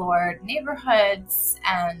explored neighborhoods,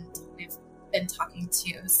 and we've been talking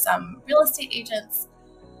to some real estate agents,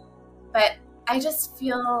 but I just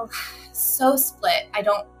feel so split.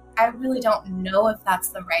 I really don't know if that's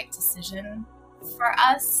the right decision for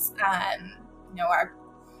us.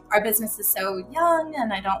 Our business is so young,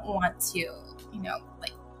 and I don't want to,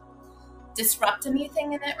 disrupt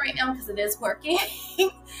anything in it right now because it is working.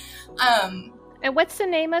 And what's the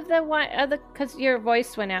name of the wine? Because your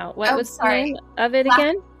voice went out. What was the name of it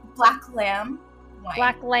again? Black lamb wine.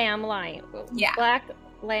 Black lamb wine. Yeah. Black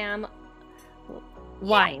lamb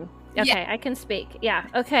wine. Yeah. Okay, I can speak. Yeah.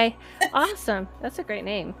 Okay. Awesome. That's a great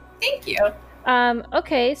name. Thank you.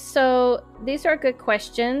 Okay, so these are good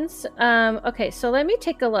questions. Okay, so let me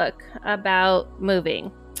take a look about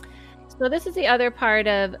moving. So this is the other part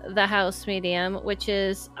of the house medium, which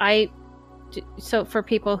is so for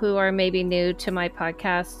people who are maybe new to my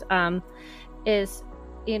podcast, I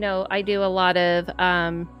do a lot of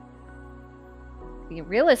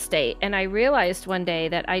real estate, and I realized one day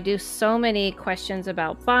that I do so many questions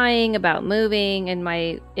about buying, about moving in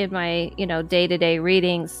my day-to-day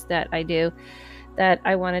readings that I do, that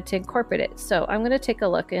I wanted to incorporate it. So I'm going to take a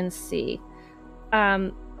look and see.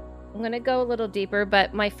 I'm going to go a little deeper,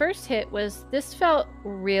 but my first hit was, this felt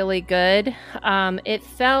really good. It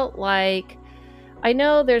felt like, I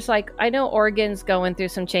know Oregon's going through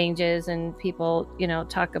some changes, and people,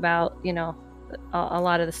 talk about, a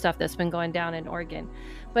lot of the stuff that's been going down in Oregon,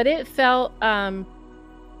 but it felt like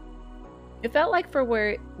for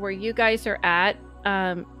where you guys are at,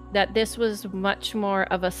 that this was much more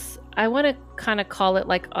of I want to kind of call it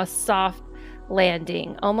like a soft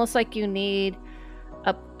landing, almost like you need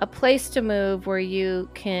a place to move where you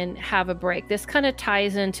can have a break. This kind of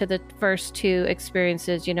ties into the first two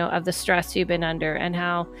experiences, of the stress you've been under and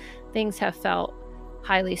how things have felt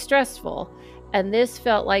highly stressful. And this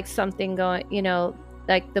felt like something going,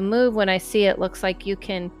 like the move, when I see it, looks like you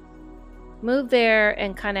can move there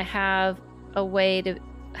and kind of have a way to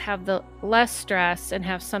have the less stress and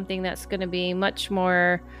have something that's going to be much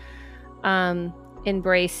more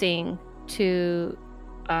embracing to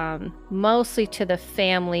mostly to the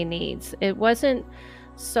family needs. It wasn't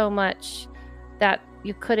so much that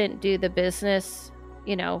you couldn't do the business,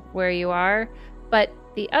 where you are, But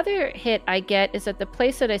the other hit I get is that the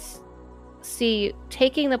place that I see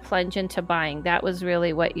taking the plunge into buying, that was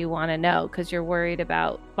really what you want to know because you're worried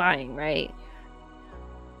about buying, right?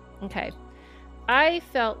 Okay. I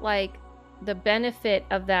felt like the benefit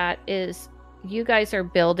of that is you guys are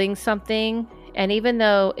building something. And even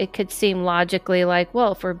though it could seem logically like,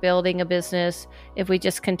 well, if we're building a business, if we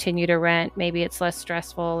just continue to rent, maybe it's less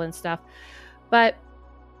stressful and stuff. But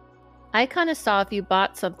I kind of saw if you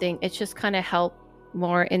bought something, it's just kind of help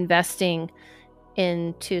more investing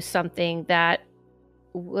into something that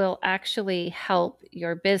will actually help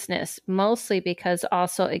your business, mostly because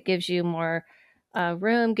also it gives you more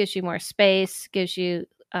room, gives you more space, gives you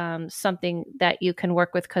something that you can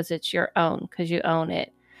work with because it's your own, because you own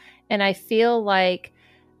it. And I feel like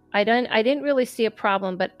I didn't really see a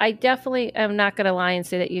problem, but I definitely am not going to lie and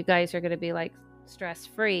say that you guys are going to be like stress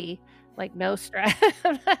free, like no stress.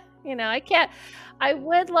 I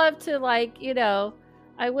would love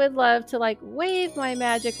to wave my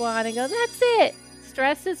magic wand and go, that's it.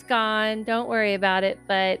 Stress is gone. Don't worry about it.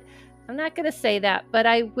 But I'm not going to say that. But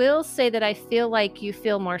I will say that I feel like you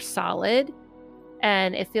feel more solid.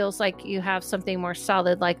 And it feels like you have something more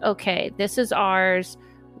solid. Like, okay, this is ours.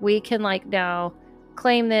 We can now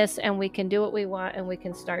claim this and we can do what we want and we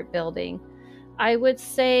can start building. I would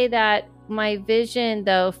say that my vision,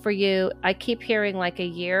 though, for you, I keep hearing like a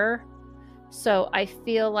year. So I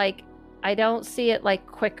feel like I don't see it like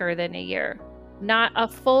quicker than a year. Not a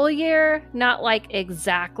full year, not like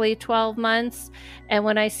exactly 12 months. And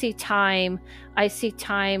when I see time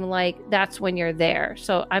like that's when you're there.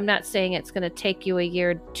 So I'm not saying it's going to take you a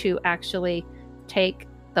year to actually take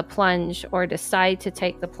the plunge or decide to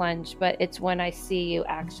take the plunge, but it's when I see you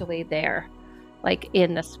actually there, like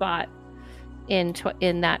in the spot in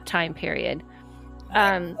that time period.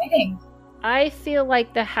 I feel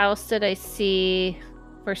like the house that I see,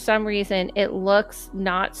 for some reason, it looks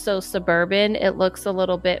not so suburban. It looks a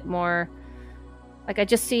little bit more like I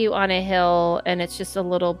just see you on a hill and it's just a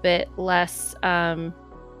little bit less.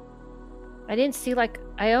 I didn't see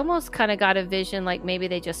I almost kind of got a vision like maybe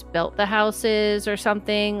they just built the houses or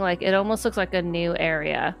something. Like it almost looks like a new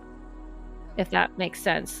area, if that makes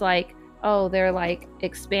sense. Like, oh, they're like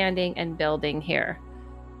expanding and building here.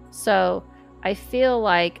 So I feel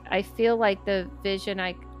like the vision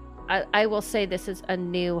I will say this is a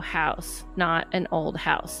new house, not an old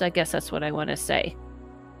house. I guess that's what I want to say.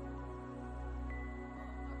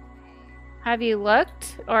 Have you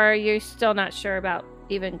looked, or are you still not sure about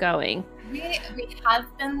even going? We have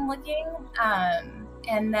been looking,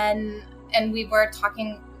 and we were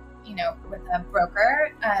talking, with a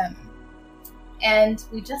broker, and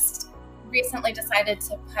we just recently decided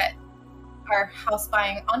to put our house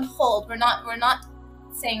buying on hold. We're not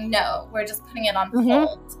saying no. We're just putting it on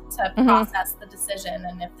hold to process the decision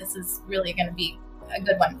and if this is really going to be a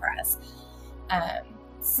good one for us.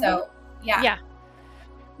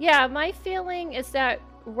 Yeah. My feeling is that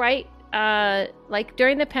like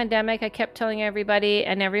during the pandemic, I kept telling everybody,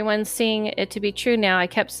 and everyone's seeing it to be true now. I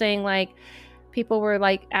kept saying people were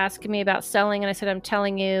asking me about selling, and I said, I'm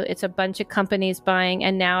telling you, it's a bunch of companies buying,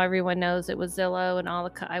 and now everyone knows it was Zillow and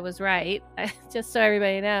I was right. Just so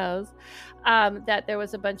everybody knows. That there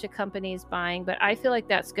was a bunch of companies buying, but I feel like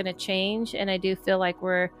that's going to change. And I do feel like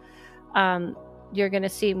you're going to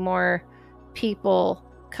see more people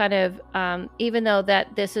kind of, even though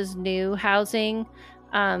that this is new housing,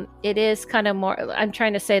 it is kind of more, I'm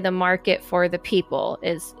trying to say the market for the people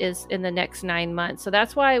is in the next 9 months. So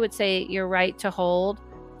that's why I would say you're right to hold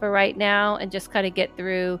for right now and just kind of get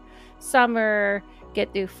through summer,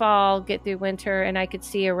 get through fall, get through winter. And I could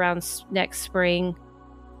see around next spring,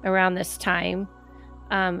 around this time,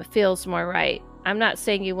 feels more right. I'm not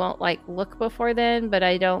saying you won't look before then, but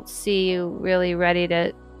I don't see you really ready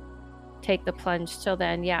to take the plunge till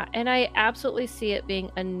then. Yeah. And I absolutely see it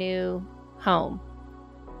being a new home.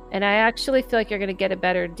 And I actually feel like you're going to get a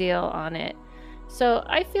better deal on it. So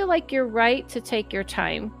I feel like you're right to take your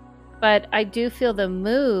time, but I do feel the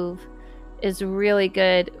move is really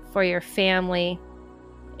good for your family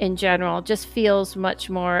in general. Just feels much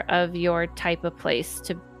more of your type of place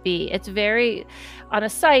to be. It's very, on a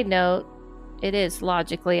side note, it is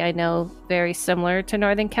logically, I know, very similar to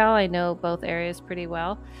Northern Cal. I know both areas pretty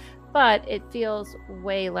well, but it feels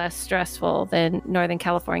way less stressful than Northern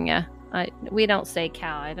California. We don't say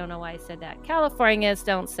Cal. I don't know why I said that. Californians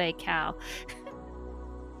don't say Cal.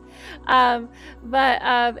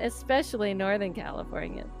 But especially Northern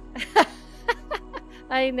Californians.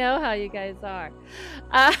 I know how you guys are.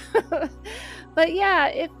 But yeah,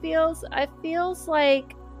 it feels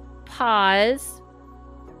like pause,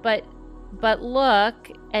 but but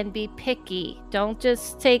look and be picky. Don't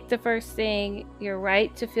just take the first thing. You're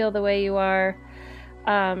right to feel the way you are.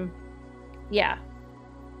 Yeah.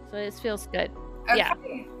 So this feels good. Okay. Yeah.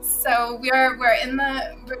 So we're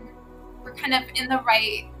kind of in the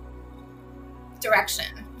right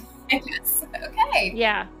direction, I guess. Okay.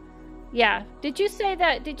 Yeah. Yeah. Did you say,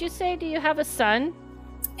 do you have a son?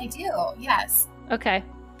 I do. Yes. Okay.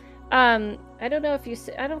 I don't know if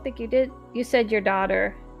I don't think you did. You said your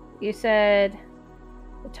daughter. You said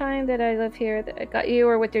the time that I live here that I got you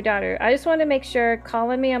were with your daughter. I just want to make sure,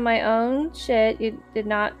 calling me on my own shit, you did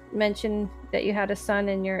not mention that you had a son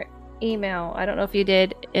in your email. I don't know if you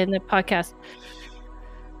did in the podcast.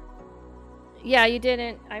 Yeah, you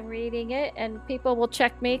didn't. I'm reading it, and people will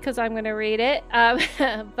check me because I'm going to read it.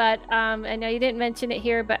 But I know you didn't mention it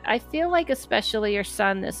here, but I feel like especially your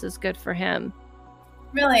son, this is good for him.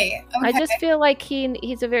 Really? Okay. I just feel like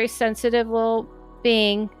he's a very sensitive little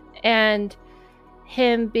being, and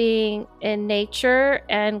him being in nature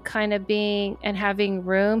and kind of being and having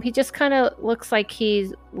room, he just kind of looks like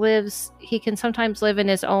he can sometimes live in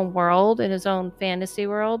his own world, in his own fantasy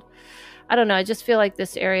world. I don't know. I just feel like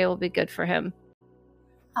this area will be good for him.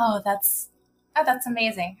 Oh, that's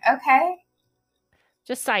amazing. Okay.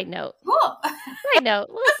 Just side note. Cool. Little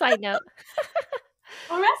side note.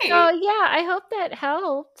 All right. So yeah, I hope that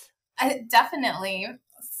helped. Definitely.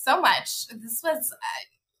 So much. This was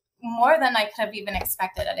more than I could have even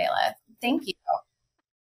expected, Adela. Thank you. Well,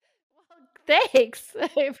 thanks.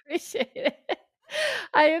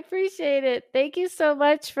 I appreciate it. Thank you so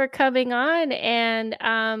much for coming on. And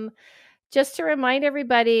just to remind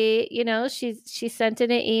everybody, she sent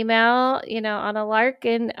in an email, on a lark,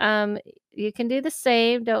 and you can do the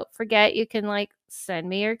same. Don't forget, you can send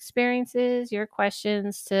me your experiences, your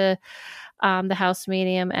questions to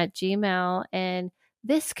thehousemedium@gmail.com, and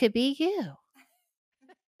this could be you.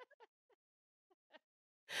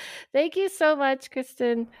 Thank you so much,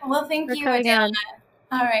 Kristen. Well, thank for you, coming Adela. on.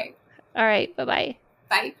 All right. All right. Bye-bye.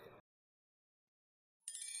 Bye.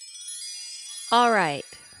 All right.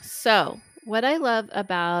 So what I love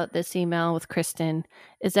about this email with Kristen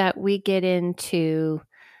is that we get into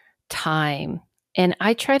time. And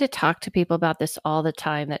I try to talk to people about this all the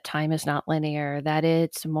time, that time is not linear, that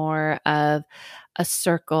it's more of a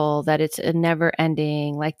circle, that it's a never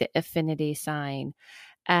ending, like the affinity sign.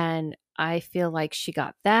 And I feel like she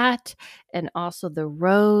got that. And also the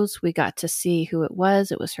rose, we got to see who it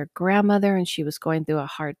was. It was her grandmother, and she was going through a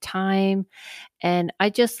hard time. And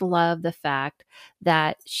I just love the fact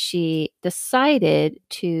that she decided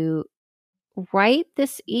to write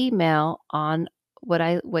this email on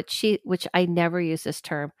which I never use this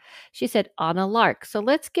term. She said on a lark. So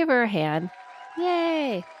let's give her a hand.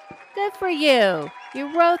 Yay. Good for you.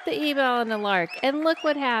 You wrote the email on a lark, and look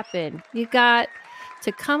what happened. You got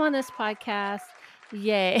to come on this podcast.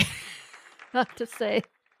 Yay. Not to say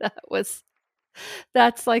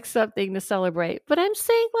that's like something to celebrate. But I'm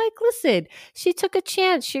saying, listen, she took a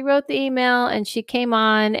chance. She wrote the email and she came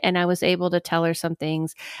on, and I was able to tell her some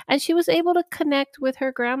things, and she was able to connect with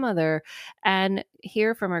her grandmother and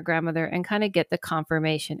hear from her grandmother and kind of get the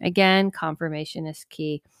confirmation. Again, confirmation is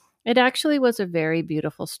key. It actually was a very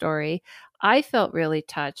beautiful story. I felt really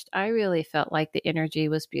touched. I really felt like the energy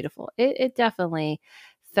was beautiful. It definitely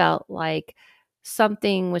felt like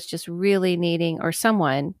something was just really needing, or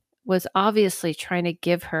someone was obviously trying to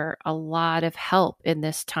give her a lot of help in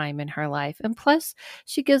this time in her life. And plus,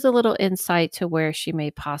 she gives a little insight to where she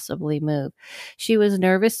may possibly move. She was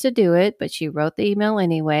nervous to do it, but she wrote the email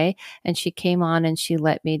anyway, and she came on and she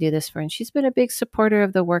let me do this for her. And she's been a big supporter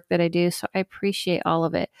of the work that I do, so I appreciate all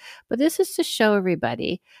of it. But this is to show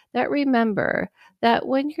everybody that, remember that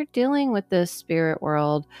when you're dealing with the spirit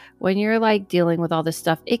world, when you're dealing with all this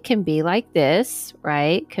stuff, it can be like this,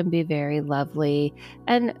 right? It can be very lovely.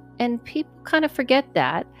 And people kind of forget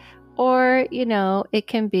that. Or, it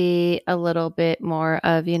can be a little bit more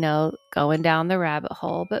of, going down the rabbit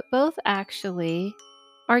hole, but both actually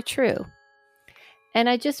are true. And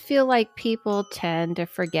I just feel like people tend to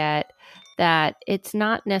forget that it's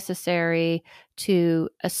not necessary to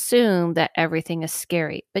assume that everything is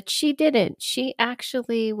scary. But she didn't. She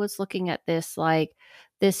actually was looking at this like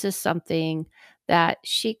this is something that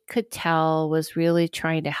she could tell was really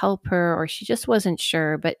trying to help her, or she just wasn't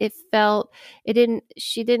sure. But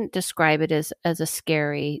she didn't describe it as a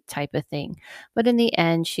scary type of thing. But in the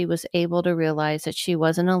end, she was able to realize that she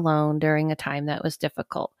wasn't alone during a time that was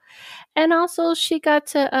difficult. And also she got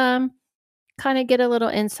to kind of get a little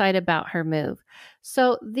insight about her move.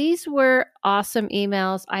 So these were awesome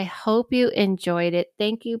emails. I hope you enjoyed it.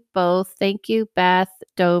 Thank you both. Thank you, Beth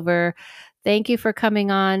Dover. Thank you for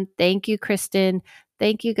coming on. Thank you, Kristen.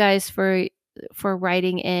 Thank you guys for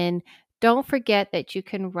writing in. Don't forget that you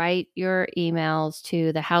can write your emails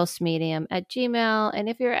to thehousemedium@gmail. And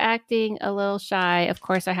if you're acting a little shy, of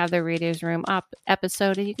course, I have the Reader's Room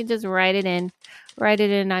episode, and you can just write it in.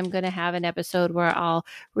 I'm going to have an episode where I'll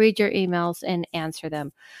read your emails and answer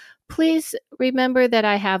them. Please remember that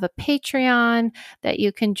I have a Patreon that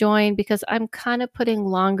you can join, because I'm kind of putting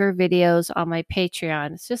longer videos on my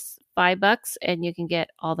Patreon. It's just $5 and you can get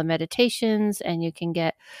all the meditations and you can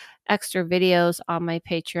get extra videos on my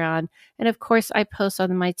Patreon. And of course, I post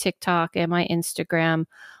on my TikTok and my Instagram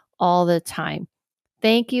all the time.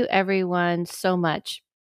 Thank you, everyone, so much.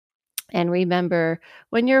 And remember,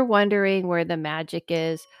 when you're wondering where the magic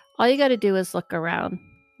is, all you got to do is look around.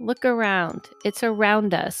 Look around. It's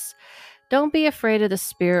around us. Don't be afraid of the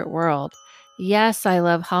spirit world. Yes, I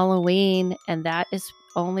love Halloween, and that is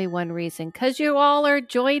only one reason, because you all are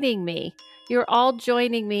joining me. You're all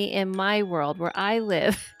joining me in my world where I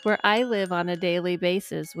live, on a daily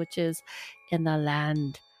basis, which is in the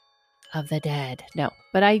land of the dead. No,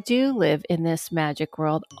 but I do live in this magic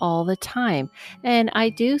world all the time, and I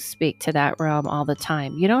do speak to that realm all the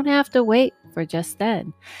time. You don't have to wait for just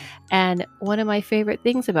then. And one of my favorite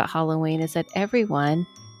things about Halloween is that everyone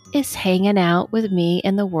is hanging out with me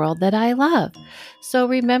in the world that I love. So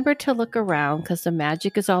remember to look around, because the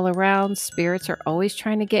magic is all around. Spirits are always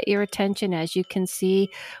trying to get your attention, as you can see,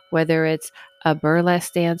 whether it's a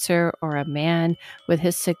burlesque dancer or a man with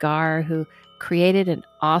his cigar who created an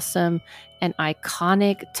awesome and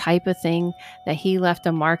iconic type of thing that he left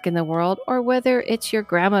a mark in the world, or whether it's your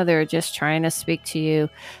grandmother just trying to speak to you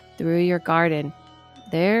through your garden.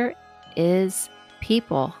 There is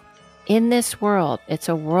people in this world. It's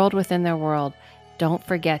a world within their world. Don't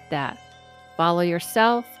forget that. Follow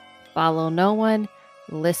yourself, follow no one,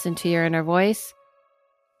 listen to your inner voice,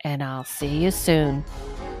 and I'll see you soon.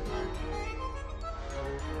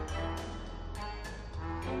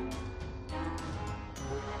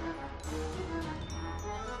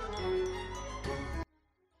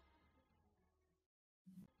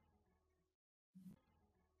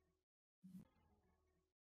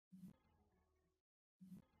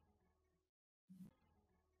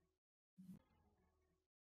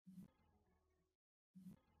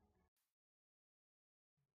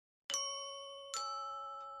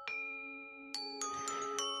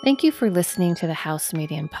 Thank you for listening to the House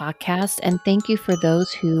Medium podcast, and thank you for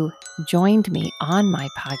those who joined me on my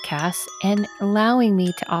podcast and allowing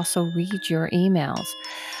me to also read your emails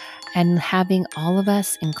and having all of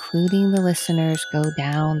us, including the listeners, go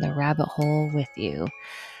down the rabbit hole with you.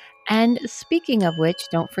 And speaking of which,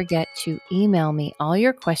 don't forget to email me all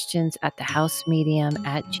your questions at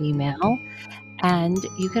thehousemedium@gmail. And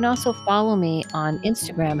you can also follow me on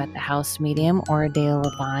Instagram at The House Medium or Adele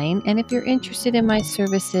Levine. And if you're interested in my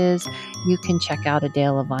services, you can check out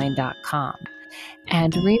adelelevine.com.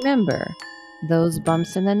 And remember, those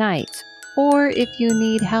bumps in the night, or if you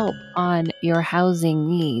need help on your housing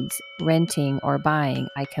needs, renting or buying,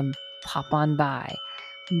 I can pop on by.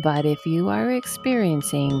 But if you are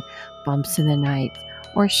experiencing bumps in the night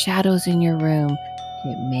or shadows in your room,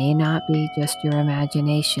 it may not be just your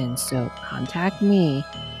imagination, so contact me,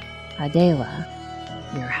 Adela,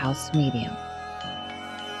 your house medium.